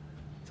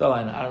 That's all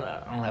I know.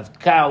 I don't have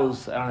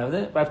cows, I don't have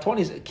that, but I have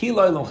 26 ki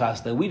la'ilam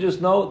chasdes. We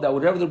just know that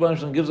whatever the Rebbeinu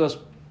Shalom gives us,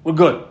 we're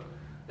good.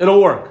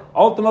 It'll work.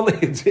 Ultimately,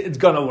 it's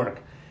going to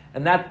work.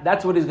 And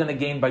that's what he's going to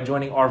gain by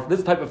joining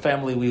this type of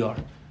family we are.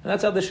 And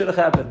that's how this should have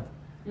happened.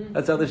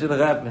 That's how this should have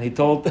happened. He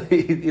told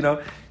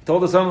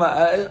the son,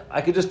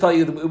 I could just tell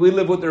you that we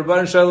live with the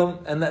Rebbeinu Shalom,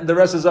 and the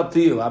rest is up to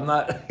you. I'm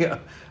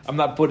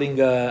not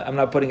putting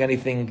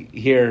anything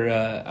here.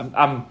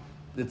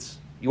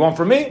 You want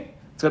from me?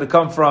 It's going to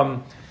come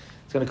from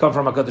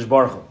HaKadosh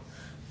Baruch Hu.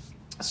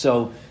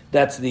 So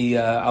that's the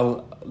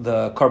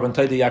Karban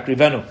Toda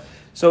Yakrivenu.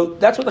 So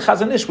that's what the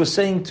Chazon Ish was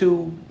saying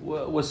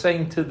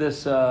to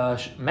this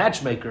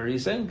matchmaker.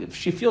 He's saying if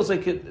she feels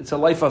like it's a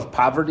life of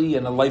poverty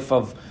and a life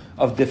of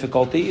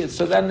difficulty,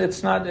 so then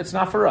it's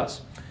not for us.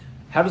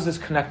 How does this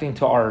connecting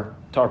to our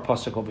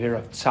pasuk over here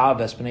of Tzav,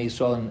 Bnei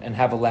Yisrael, and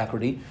have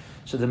alacrity?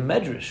 So the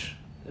Medrash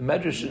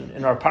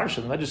in our Parshas,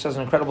 the Medrash says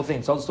an incredible thing.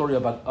 It's all the story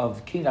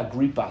of King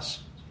Agrippas.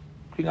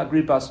 King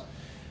Agrippas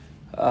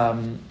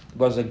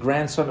was a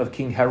grandson of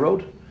King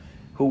Herod,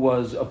 who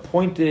was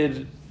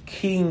appointed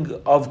king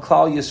of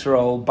Klal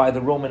Yisrael by the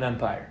Roman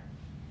Empire.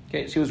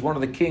 Okay, so he was one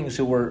of the kings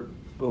who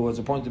was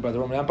appointed by the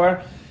Roman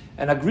Empire,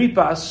 and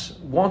Agrippas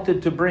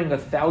wanted to bring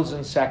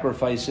 1,000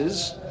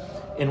 sacrifices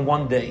in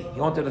one day. He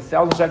wanted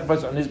 1,000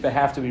 sacrifices on his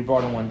behalf to be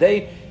brought in one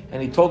day,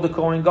 and he told the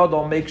Kohen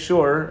Gadol, make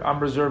sure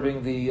I'm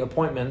reserving the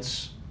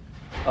appointments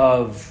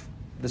of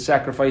the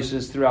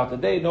sacrifices throughout the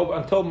day.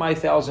 Until my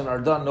 1,000 are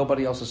done,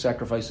 nobody else's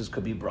sacrifices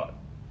could be brought.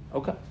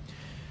 Okay.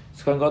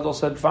 So Kohen Gadol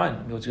said,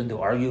 fine. What's he going to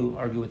do?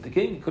 Argue with the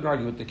king? He couldn't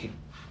argue with the king.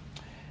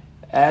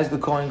 As the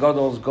Kohen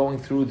Gadol is going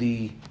through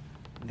the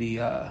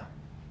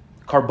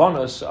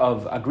karbonos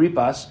of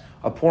Agrippas,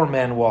 a poor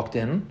man walked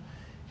in,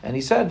 and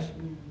he said,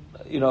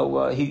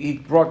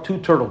 he brought 2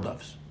 turtle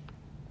doves.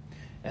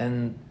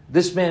 And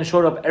this man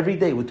showed up every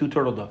day with 2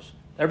 turtle doves.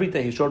 Every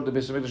day he showed up to the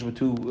Beis Hamikdash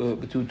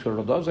with two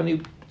turtle doves,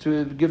 and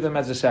to give them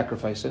as a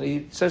sacrifice. And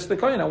he says to the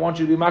Kohen, I want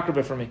you to be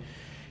makrabeh for me.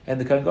 And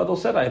the Kohen Gadol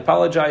said, I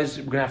apologize,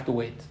 we're going to have to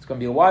wait. It's going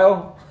to be a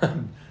while.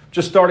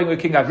 Just starting with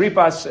King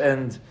Agrippas,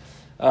 and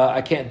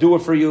I can't do it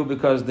for you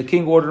because the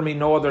king ordered me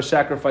no other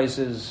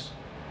sacrifices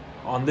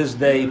on this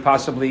day,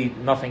 possibly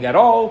nothing at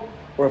all,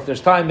 or if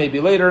there's time, maybe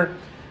later,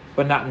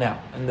 but not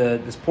now. And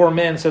this poor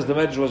man, says the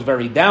Medrash, was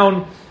very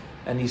down,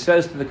 and he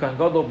says to the Kohen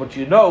Gadol, but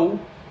you know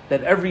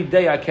that every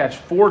day I catch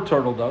 4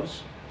 turtle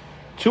doves.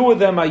 2 of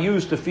them I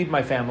use to feed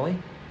my family.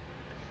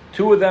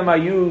 2 of them I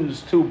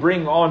use to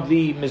bring on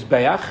the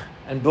Mizbeach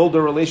and build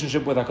a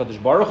relationship with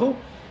HaKadosh Baruch Hu.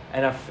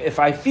 And if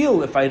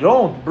I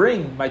don't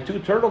bring my 2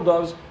 turtle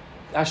doves,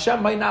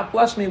 Hashem might not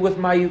bless me with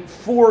my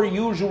 4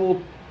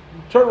 usual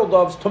turtle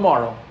doves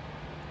tomorrow.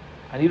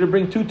 I need to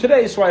bring 2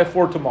 today, so I have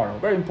 4 tomorrow.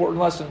 Very important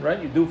lesson,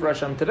 right? You do for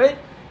Hashem today,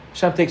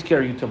 Hashem takes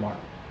care of you tomorrow.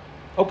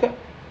 Okay.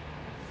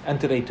 And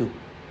today too.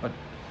 But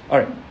all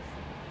right.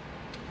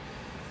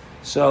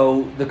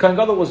 So the Kohen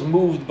Gadol was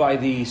moved by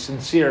the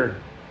sincere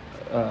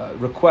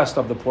request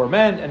of the poor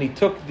man, and he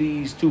took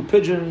these 2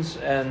 pigeons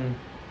and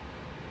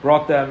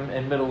brought them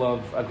in middle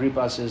of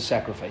Agrippas'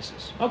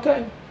 sacrifices.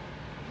 Okay.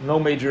 No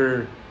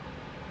major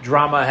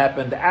drama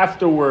happened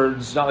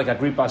afterwards. Not like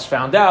Agrippas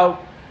found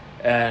out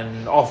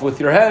and off with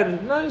your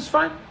head. No, it's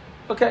fine.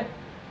 Okay.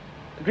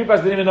 Agrippas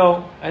didn't even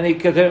know, and he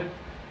could hit.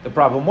 The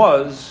problem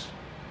was,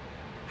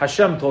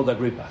 Hashem told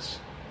Agrippas.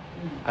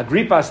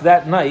 Agrippas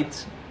that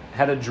night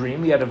had a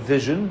dream. He had a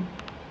vision,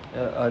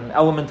 an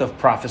element of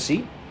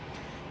prophecy,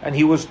 and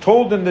he was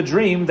told in the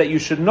dream that you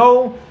should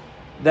know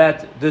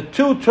that the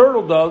 2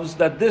 turtle doves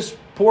that this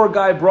poor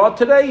guy brought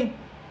today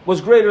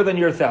was greater than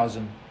your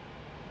 1,000.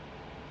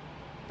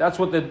 That's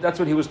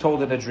what he was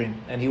told in the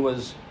dream. And he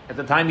was, at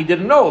the time, he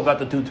didn't know about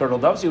the 2 turtle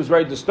doves. He was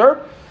very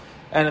disturbed.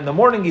 And in the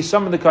morning, he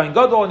summoned the Kohen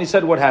Gadol and he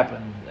said, what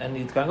happened? And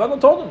the Kohen Gadol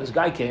told him, this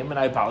guy came and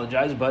I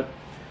apologized, but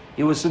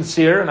he was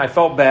sincere and I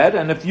felt bad.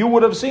 And if you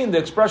would have seen the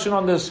expression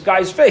on this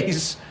guy's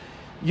face,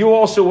 you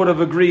also would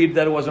have agreed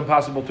that it was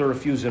impossible to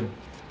refuse him.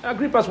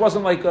 Agrippas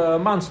wasn't like a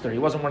monster. He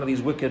wasn't one of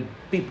these wicked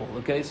people.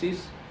 Okay, so he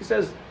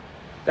says,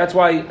 that's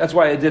why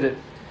I did it.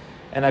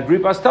 And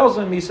Agrippas tells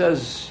him, he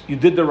says, you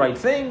did the right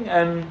thing,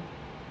 and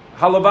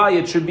halavai,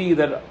 it should be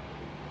that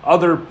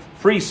other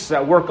priests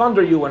that work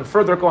under you and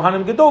further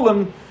Kohanim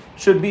Gedolim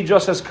should be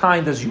just as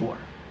kind as you are.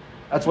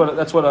 That's what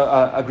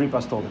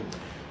Agrippas told him.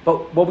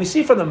 But what we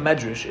see from the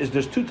Medrash is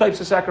there's 2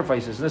 types of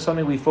sacrifices, and this is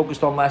something we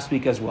focused on last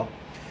week as well.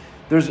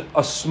 There's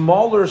a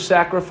smaller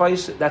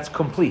sacrifice that's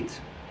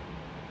complete.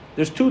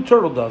 There's 2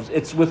 turtle doves.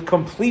 It's with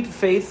complete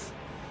faith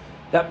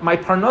that my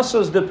parnasa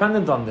is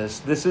dependent on this.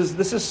 This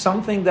is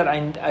something that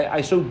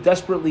I so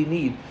desperately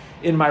need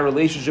in my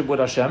relationship with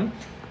Hashem.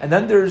 And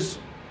then there's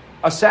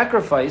a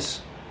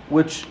sacrifice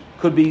which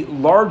could be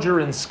larger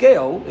in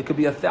scale. It could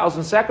be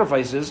 1,000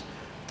 sacrifices,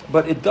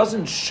 but it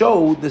doesn't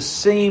show the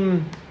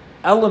same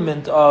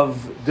element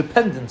of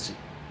dependency.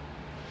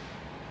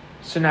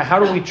 So now how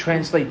do we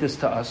translate this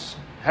to us?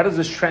 How does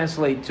this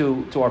translate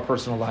to our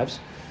personal lives?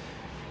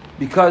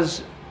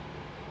 Because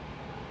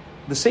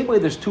the same way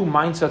there's 2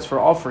 mindsets for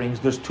offerings,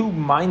 there's 2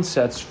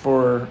 mindsets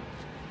for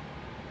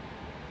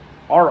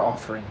our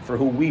offering, for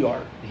who we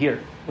are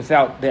here,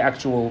 without the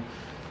actual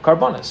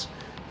karbanos.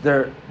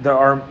 There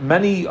are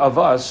many of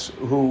us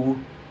who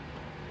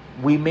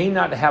we may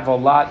not have a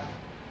lot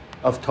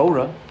of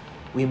Torah,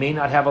 we may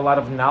not have a lot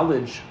of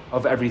knowledge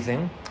of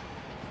everything,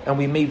 and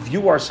we may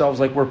view ourselves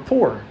like we're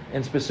poor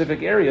in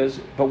specific areas,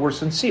 but we're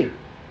sincere.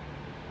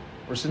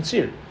 We're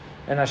sincere.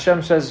 And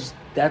Hashem says,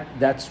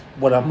 that's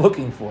what I'm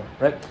looking for,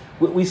 right?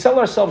 We sell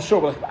ourselves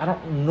short. We're like, I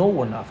don't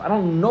know enough. I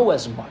don't know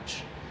as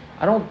much.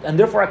 And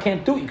therefore I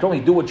can't do it. You can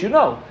only do what you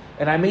know.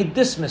 And I made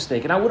this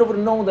mistake. And I would have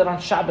known that on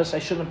Shabbos I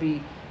shouldn't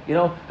be,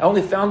 I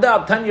only found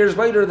out 10 years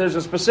later there's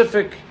a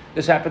specific,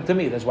 this happened to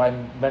me. That's why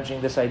I'm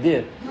mentioning this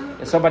idea.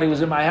 And somebody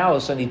was in my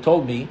house and he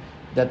told me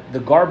that the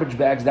garbage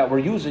bags that we're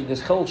using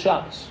is Chil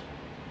Shabbos.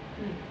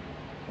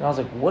 And I was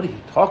like, what are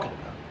you talking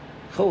about?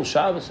 Chil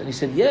Shabbos? And he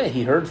said, yeah,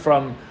 he heard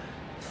from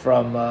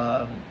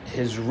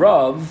his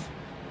Rav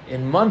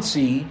in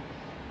Muncie,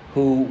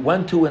 who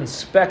went to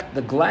inspect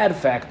the Glad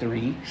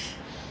factory,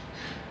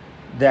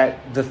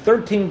 that the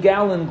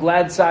 13-gallon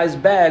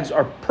Glad-sized bags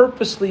are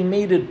purposely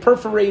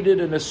perforated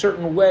in a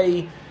certain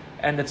way,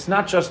 and it's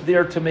not just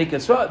there to make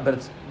it so,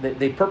 but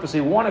they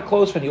purposely want it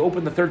closed. When you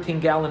open the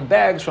 13-gallon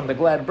bags from the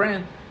Glad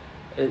brand,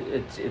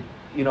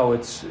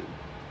 it's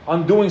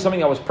undoing something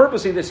that was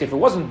purposely this. If it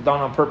wasn't done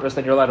on purpose,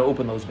 then you're allowed to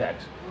open those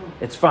bags.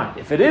 It's fine.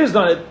 If it is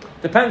done,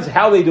 it depends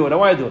how they do it and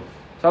why I do it.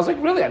 So I was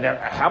like, really?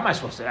 How am I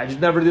supposed to? I just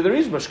never did the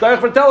research. But shkoyach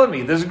for telling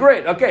me. This is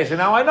great. Okay, so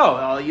now I know.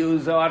 I'll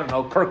use,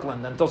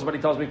 Kirkland until somebody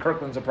tells me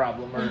Kirkland's a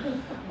problem.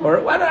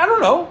 Or I don't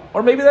know.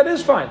 Or maybe that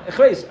is fine.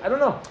 I don't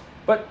know.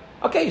 But,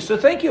 okay, so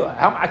thank you.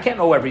 I can't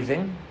know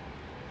everything.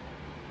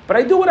 But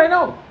I do what I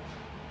know.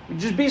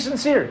 Just be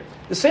sincere.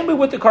 The same way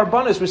with the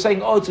karbanis, we're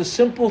saying, it's a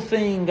simple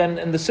thing,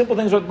 and the simple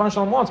things are what Baruch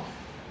Shalom wants.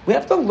 We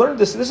have to learn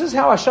this. This is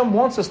how Hashem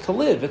wants us to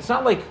live. It's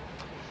not like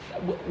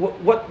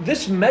what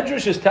this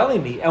medrash is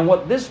telling me, and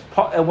what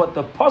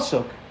the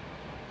pasuk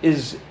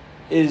is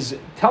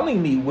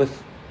telling me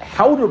with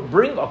how to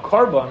bring a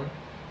karban.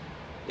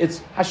 It's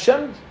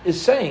Hashem is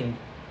saying,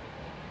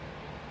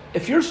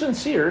 if you're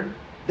sincere,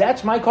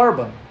 that's my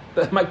karban.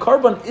 My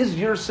karban is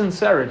your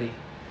sincerity.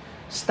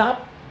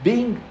 Stop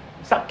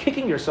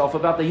kicking yourself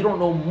about that you don't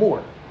know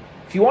more.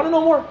 If you want to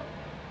know more,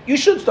 you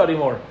should study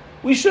more.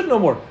 We should know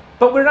more.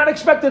 But we're not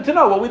expected to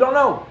know what we don't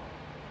know.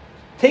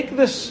 Take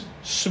this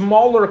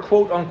smaller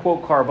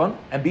quote-unquote karban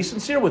and be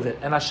sincere with it.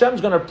 And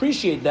Hashem's going to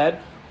appreciate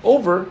that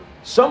over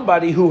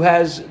somebody who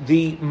has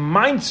the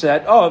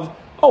mindset of,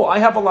 I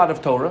have a lot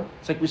of Torah.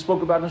 It's like we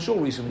spoke about in shul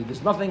recently.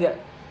 There's nothing, and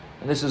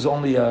this is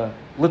only a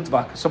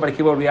litvak. Somebody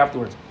came over to me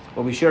afterwards.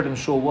 What we shared in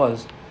shul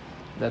was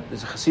that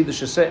there's a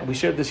Hasidic say, we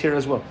shared this here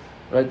as well.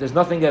 Right? There's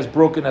nothing as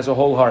broken as a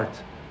whole heart.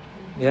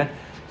 Yeah?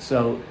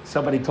 So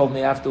somebody told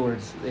me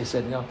afterwards, they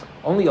said,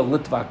 only a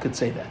litvak could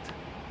say that.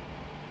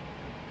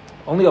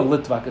 Only a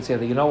litvak could say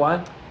that. You know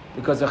why?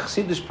 Because a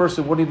Hasidic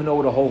person wouldn't even know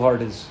what a whole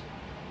heart is.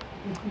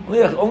 Only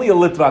a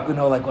litvak would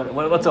know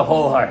what's a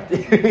whole heart.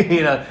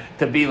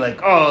 To be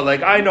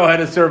I know how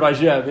to serve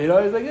Hashem. He's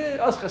like,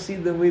 us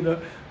Hasidim, we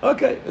know.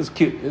 Okay, it's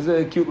cute. It's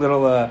a cute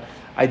little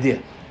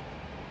idea.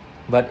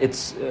 But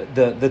it's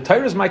the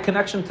Torah is my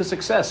connection to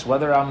success,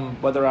 whether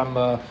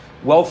I'm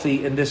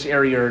wealthy in this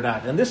area or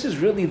not. And this is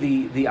really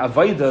the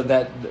avodah,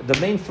 that the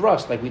main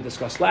thrust, like we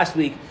discussed last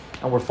week,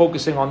 and we're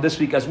focusing on this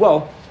week as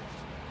well,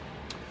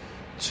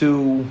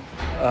 to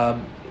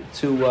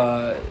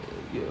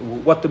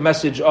what the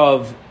message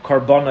of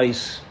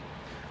karbanos,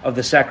 of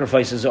the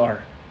sacrifices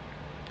are.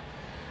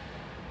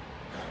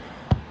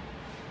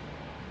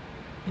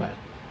 Right.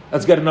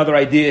 Let's get another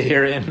idea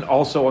here, and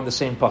also on the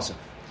same pasuk.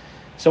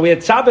 So we had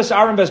Tzabes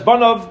Aaron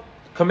Besbanov,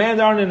 command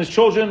Aaron and his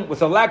children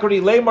with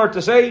alacrity, Lamar,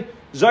 to say,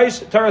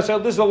 Zeis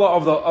Terasel. This is the law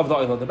of the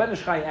Olah. The Ben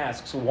Ish Chai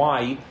asks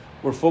why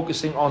we're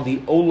focusing on the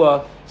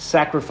Olah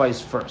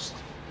sacrifice first.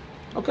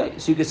 Okay,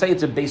 so you could say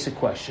it's a basic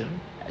question.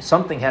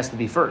 Something has to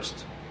be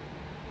first.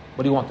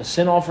 What do you want? The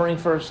sin offering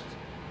first?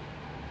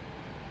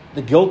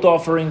 The guilt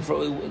offering?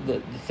 For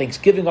the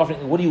Thanksgiving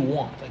offering? What do you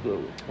want?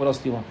 What else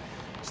do you want?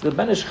 So the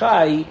Ben Ish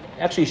Chai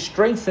actually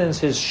strengthens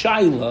his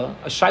shaila.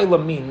 A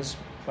shaila means,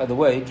 by the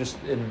way, just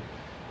in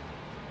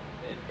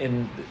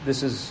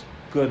this is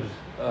good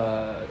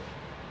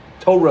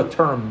Torah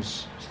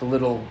terms, just a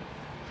little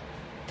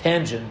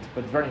tangent,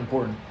 but very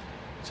important.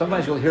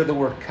 Sometimes you'll hear the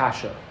word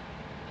kasha.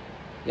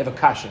 You have a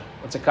kasha.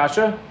 What's a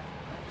kasha?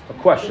 A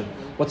question.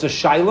 What's a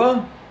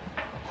shaila?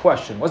 A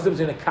question. What's the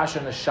difference between a kasha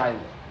and a shaila?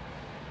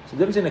 So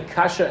the difference between a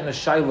kasha and a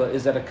shaila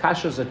is that a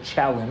kasha is a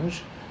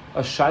challenge,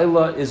 a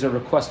shaila is a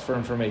request for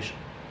information.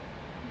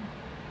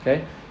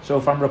 Okay? So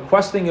if I'm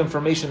requesting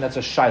information, that's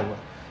a shaila.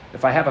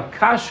 If I have a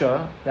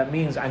kasha, that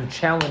means I'm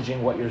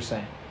challenging what you're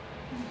saying.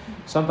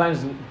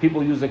 Sometimes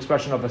people use the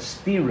expression of a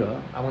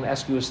stira. I want to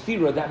ask you a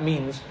stira. That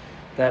means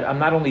that I'm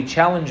not only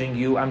challenging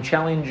you, I'm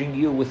challenging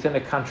you within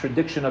a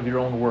contradiction of your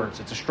own words.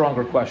 It's a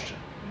stronger question.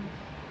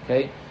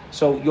 Okay?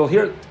 So you'll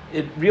hear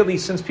it really,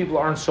 since people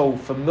aren't so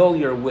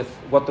familiar with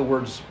what the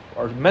words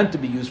are meant to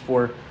be used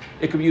for,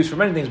 it could be used for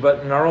many things,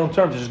 but in our own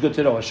terms, it's good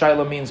to know. A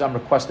shaila means I'm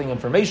requesting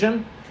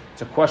information.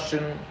 It's a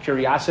question,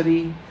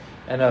 curiosity.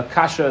 And a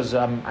kasha is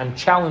I'm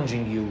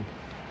challenging you.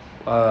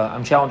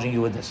 I'm challenging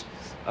you with this.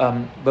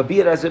 But be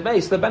it as it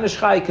may, so the Ben Ish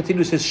Chai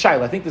continues his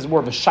shaila. I think this is more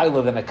of a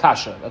shaila than a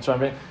kasha. That's what I'm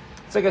saying.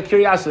 It's like a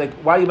curiosity. Like,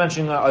 why are you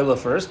mentioning Olah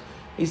first?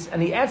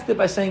 And he adds it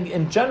by saying,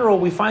 in general,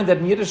 we find that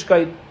in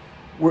Yiddishkeit,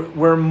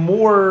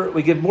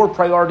 we give more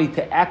priority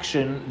to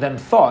action than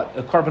thought.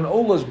 A karban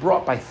Olah is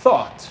brought by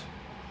thought.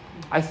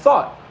 I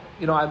thought,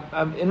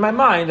 I'm in my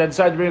mind, I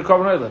decided to bring a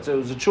karban Olah. So it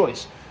was a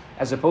choice.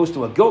 As opposed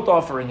to a guilt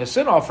offering, a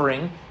sin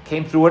offering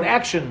came through an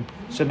action.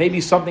 So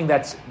maybe something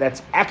that's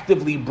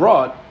actively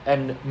brought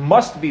and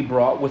must be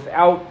brought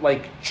without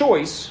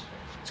choice,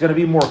 it's going to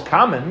be more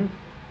common,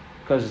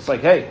 because it's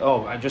like, hey,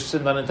 I just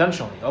sinned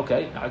unintentionally.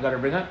 Okay, now I got to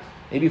bring that.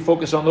 Maybe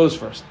focus on those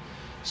first.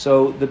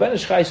 So the Ben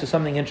Ish Chai says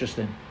something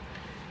interesting.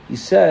 He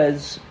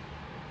says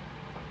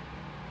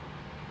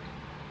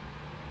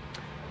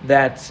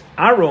that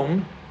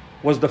Aaron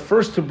was the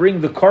first to bring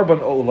the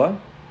karban Olah,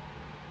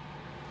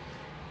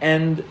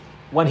 and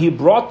when he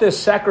brought this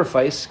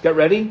sacrifice, get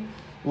ready,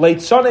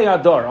 Leitzanei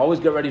Adar,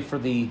 always get ready for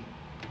the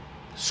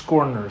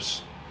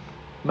scorners,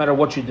 no matter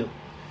what you do.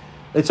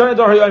 Leitzanei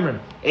Adar Hayomer,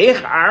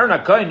 Eich Aaron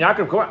HaKohen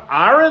Yaakov,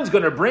 Aaron's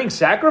going to bring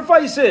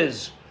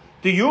sacrifices.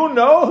 Do you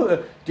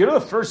know the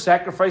first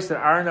sacrifice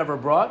that Aaron ever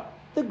brought?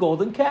 The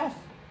golden calf.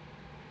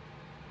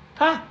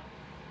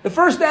 The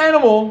first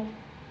animal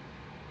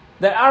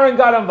that Aaron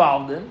got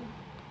involved in,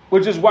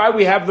 which is why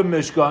we have the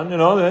Mishkan,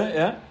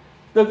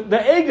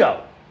 the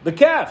ego, the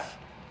calf.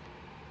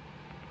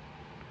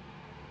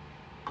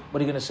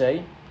 What are you going to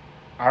say?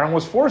 Aaron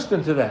was forced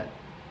into that.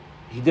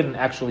 He didn't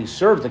actually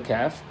serve the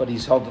calf, but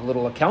he's held a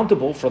little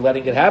accountable for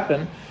letting it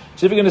happen.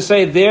 So if you're going to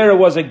say there it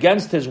was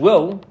against his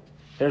will,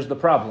 Here's the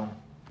problem.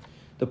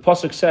 The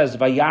pasuk says,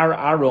 "Vayar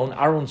Aaron."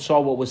 Aaron saw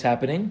what was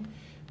happening.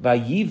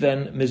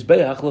 Vayiven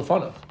mizbeach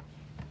lefanav.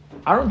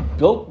 Aaron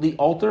built the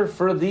altar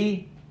for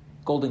the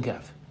golden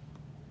calf.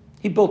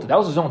 He built it. That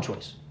was his own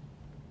choice.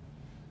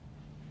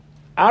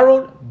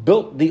 Aaron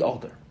built the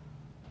altar.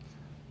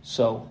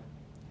 So,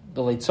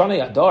 the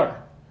Leitzanei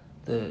Adar,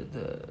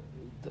 the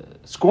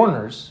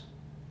scorners,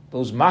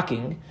 those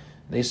mocking,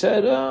 they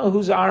said,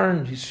 who's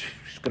Aaron? He's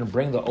going to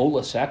bring the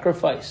Ola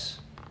sacrifice.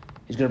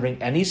 He's going to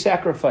bring any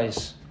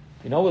sacrifice.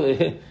 You know,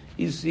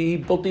 he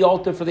built the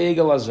altar for the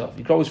Egel Azav.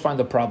 You can always find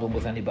a problem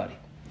with anybody.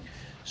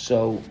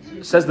 So,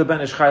 says the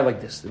Ben Ish Chai like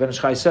this. The Ben Ish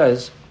Chai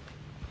says,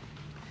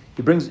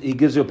 he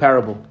gives you a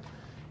parable.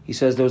 He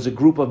says there was a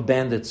group of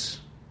bandits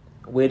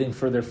waiting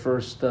for their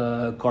first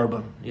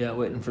carbon. Yeah,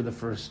 waiting for the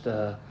first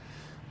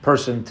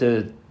person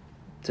to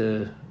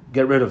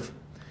get rid of.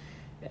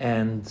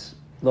 And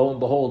lo and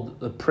behold,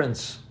 the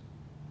prince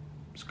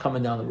is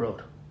coming down the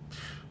road.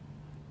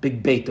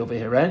 Big bait over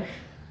here, right?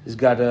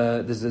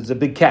 There's a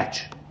big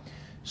catch.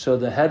 So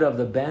the head of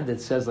the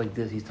bandit says like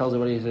this. He tells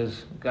everybody, he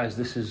says, guys,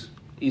 this is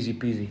easy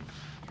peasy.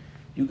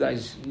 You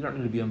guys, you don't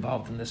need to be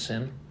involved in this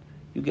sin.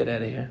 You get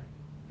out of here.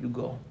 You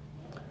go.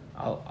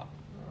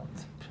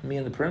 Me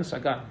and the prince, I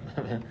got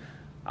him.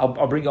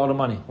 I'll bring you all the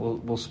money.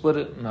 We'll split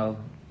it, and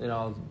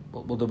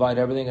we'll divide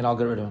everything, and I'll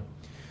get rid of him.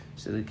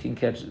 So the king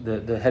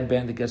the head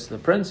bandit gets to the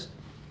prince,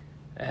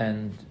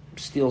 and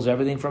steals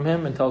everything from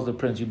him, and tells the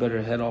prince, "You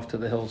better head off to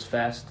the hills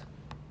fast.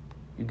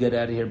 You get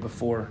out of here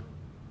before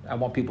I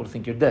want people to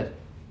think you're dead."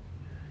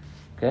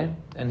 Okay,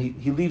 and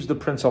he leaves the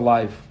prince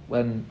alive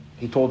when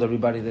he told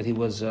everybody that he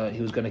was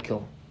going to kill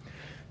him.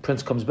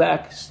 Prince comes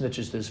back,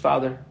 snitches to his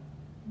father,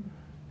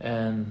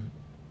 and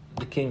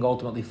the king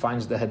ultimately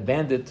finds the head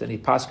bandit, and he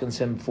paskins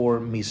him for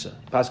misa.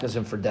 He paskins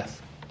him for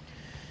death.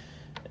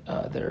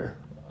 They're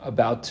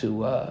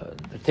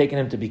taking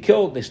him to be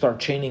killed. They start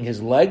chaining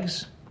his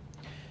legs,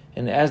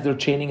 and as they're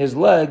chaining his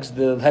legs,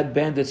 the head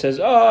bandit says,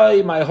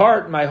 "Oh, my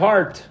heart, my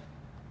heart."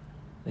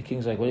 The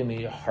king's like, "What do you mean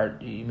your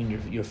heart? You mean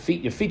your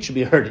feet? Your feet should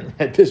be hurting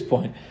at this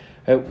point.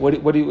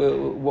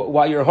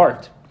 Why your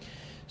heart?"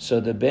 So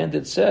the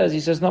bandit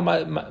says, "No,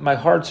 my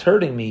heart's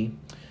hurting me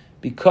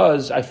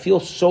because I feel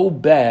so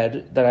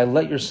bad that I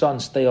let your son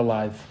stay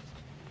alive."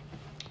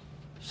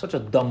 Such a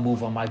dumb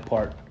move on my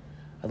part.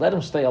 I let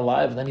him stay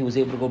alive, and then he was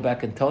able to go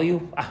back and tell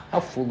you. How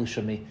foolish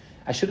of me!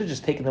 I should have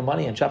just taken the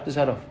money and chopped his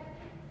head off,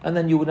 and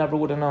then you never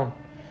would have known.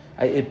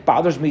 It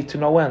bothers me to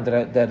no end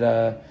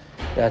that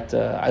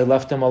I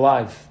left him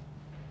alive.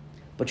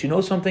 But you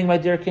know something, my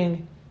dear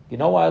king? You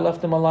know why I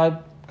left him alive?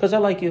 Because I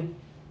like you.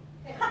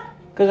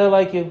 Because I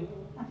like you.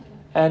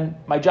 And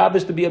my job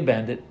is to be a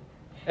bandit.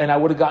 And I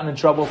would have gotten in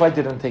trouble if I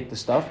didn't take the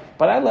stuff.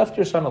 But I left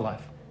your son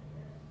alive.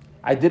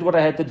 I did what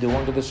I had to do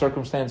under the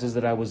circumstances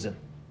that I was in.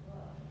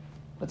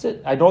 That's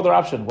it. I had no other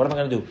option. What am I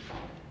going to do?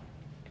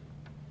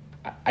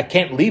 I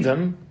can't leave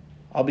him.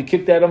 I'll be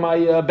kicked out of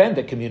my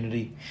bandit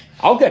community.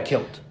 I'll get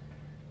killed.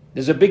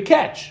 There's a big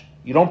catch.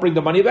 You don't bring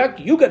the money back,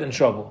 you get in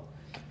trouble.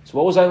 So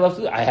what was I left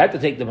to do? I had to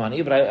take the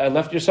money, but I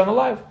left your son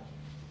alive.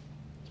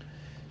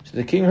 So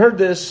the king heard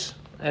this,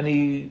 and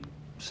he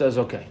says,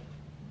 "Okay,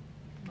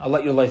 I'll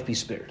let your life be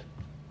spared."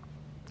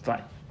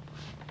 Fine.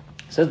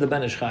 Says the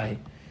Ben Ish Chai,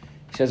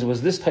 he says it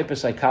was this type of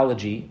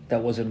psychology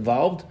that was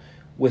involved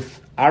with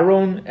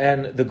Aaron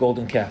and the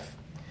golden calf.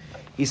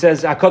 He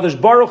says, HaKadosh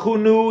Baruch Hu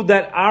knew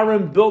that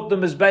Aaron built the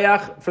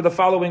Mizbeach for the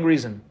following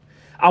reason.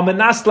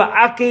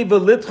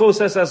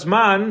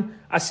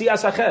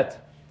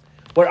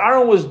 What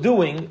Aaron was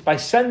doing by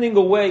sending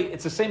away,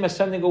 it's the same as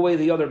sending away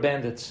the other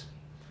bandits.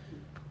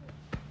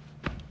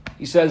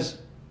 He says,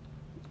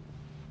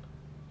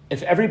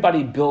 if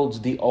everybody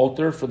builds the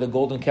altar for the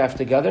golden calf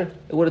together,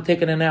 it would have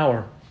taken an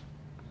hour.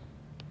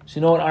 So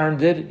you know what Aaron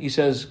did? He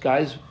says,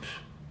 guys,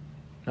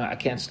 no, I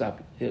can't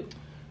stop it.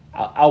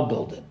 I'll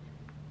build it.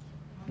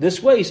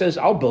 This way, he says,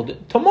 I'll build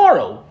it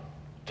tomorrow.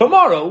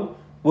 Tomorrow,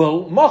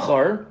 we'll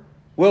offer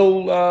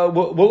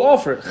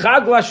it.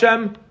 Chag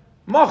Lashem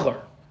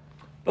machar.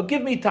 But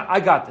give me time. I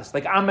got this.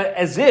 Like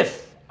as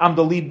if I'm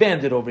the lead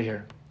bandit over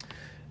here.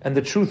 And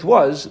the truth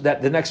was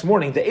that the next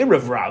morning, the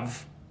Erev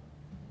Rav,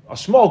 a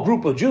small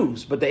group of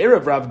Jews, but the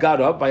Erev Rav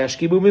got up by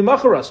Ashkibu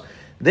Mimacharas.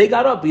 They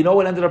got up. You know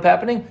what ended up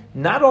happening?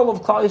 Not all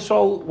of Klal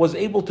Yisrael was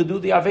able to do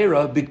the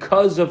Avera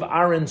because of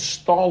Aaron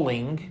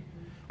stalling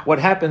what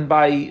happened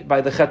by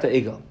the Chet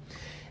HaEgel.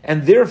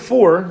 And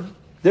therefore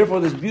this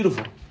is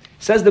beautiful.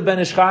 Says the Ben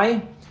Ish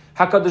Chai,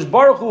 HaKadosh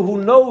Baruch Hu,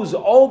 who knows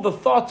all the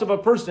thoughts of a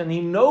person, he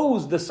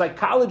knows the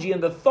psychology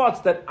and the thoughts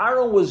that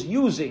Aaron was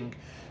using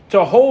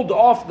to hold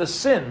off the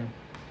sin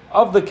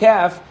of the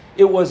calf.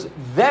 It was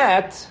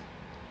that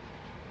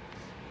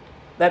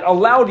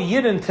allowed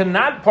Yidden to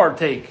not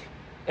partake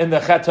in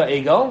the Chet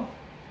HaEgel,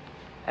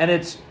 and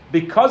it's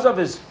because of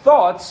his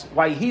thoughts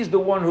why he's the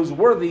one who's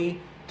worthy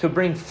to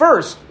bring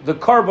first the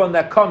carbon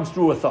that comes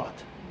through a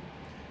thought.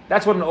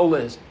 That's what an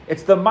Ola is.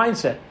 It's the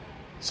mindset.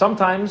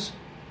 Sometimes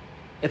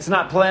it's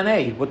not plan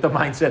A, what the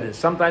mindset is.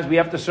 Sometimes we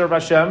have to serve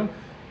Hashem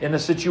in a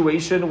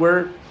situation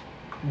where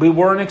we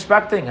weren't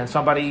expecting, and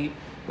somebody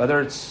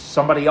whether it's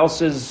somebody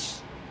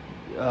else's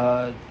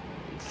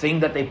thing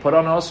that they put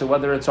on us, or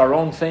whether it's our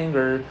own thing,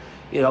 or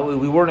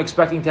we weren't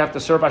expecting to have to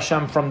serve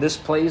Hashem from this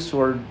place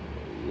or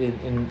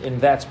in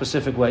that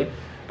specific way.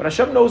 But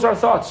Hashem knows our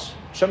thoughts.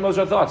 Hashem knows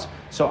our thoughts.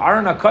 So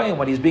Aaron HaKohen,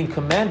 when he's being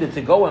commanded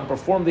to go and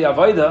perform the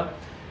Avodah,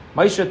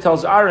 Moshe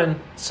tells Aaron,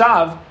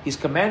 Tzav, he's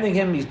commanding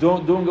him, he's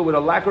doing it with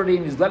alacrity,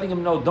 and he's letting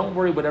him know, don't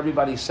worry what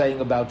everybody's saying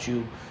about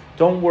you.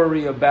 Don't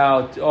worry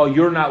about,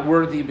 you're not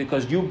worthy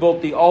because you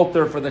built the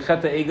altar for the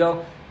Chet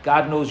HaEgel.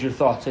 God knows your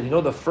thoughts. And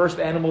the first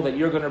animal that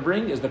you're going to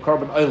bring is the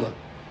Karban Oila,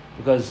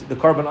 because the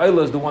Karban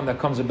Oila is the one that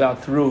comes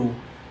about through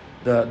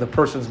the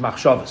person's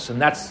machshavas. And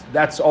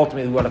that's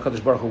ultimately what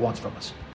HaKadosh Baruch Hu wants from us.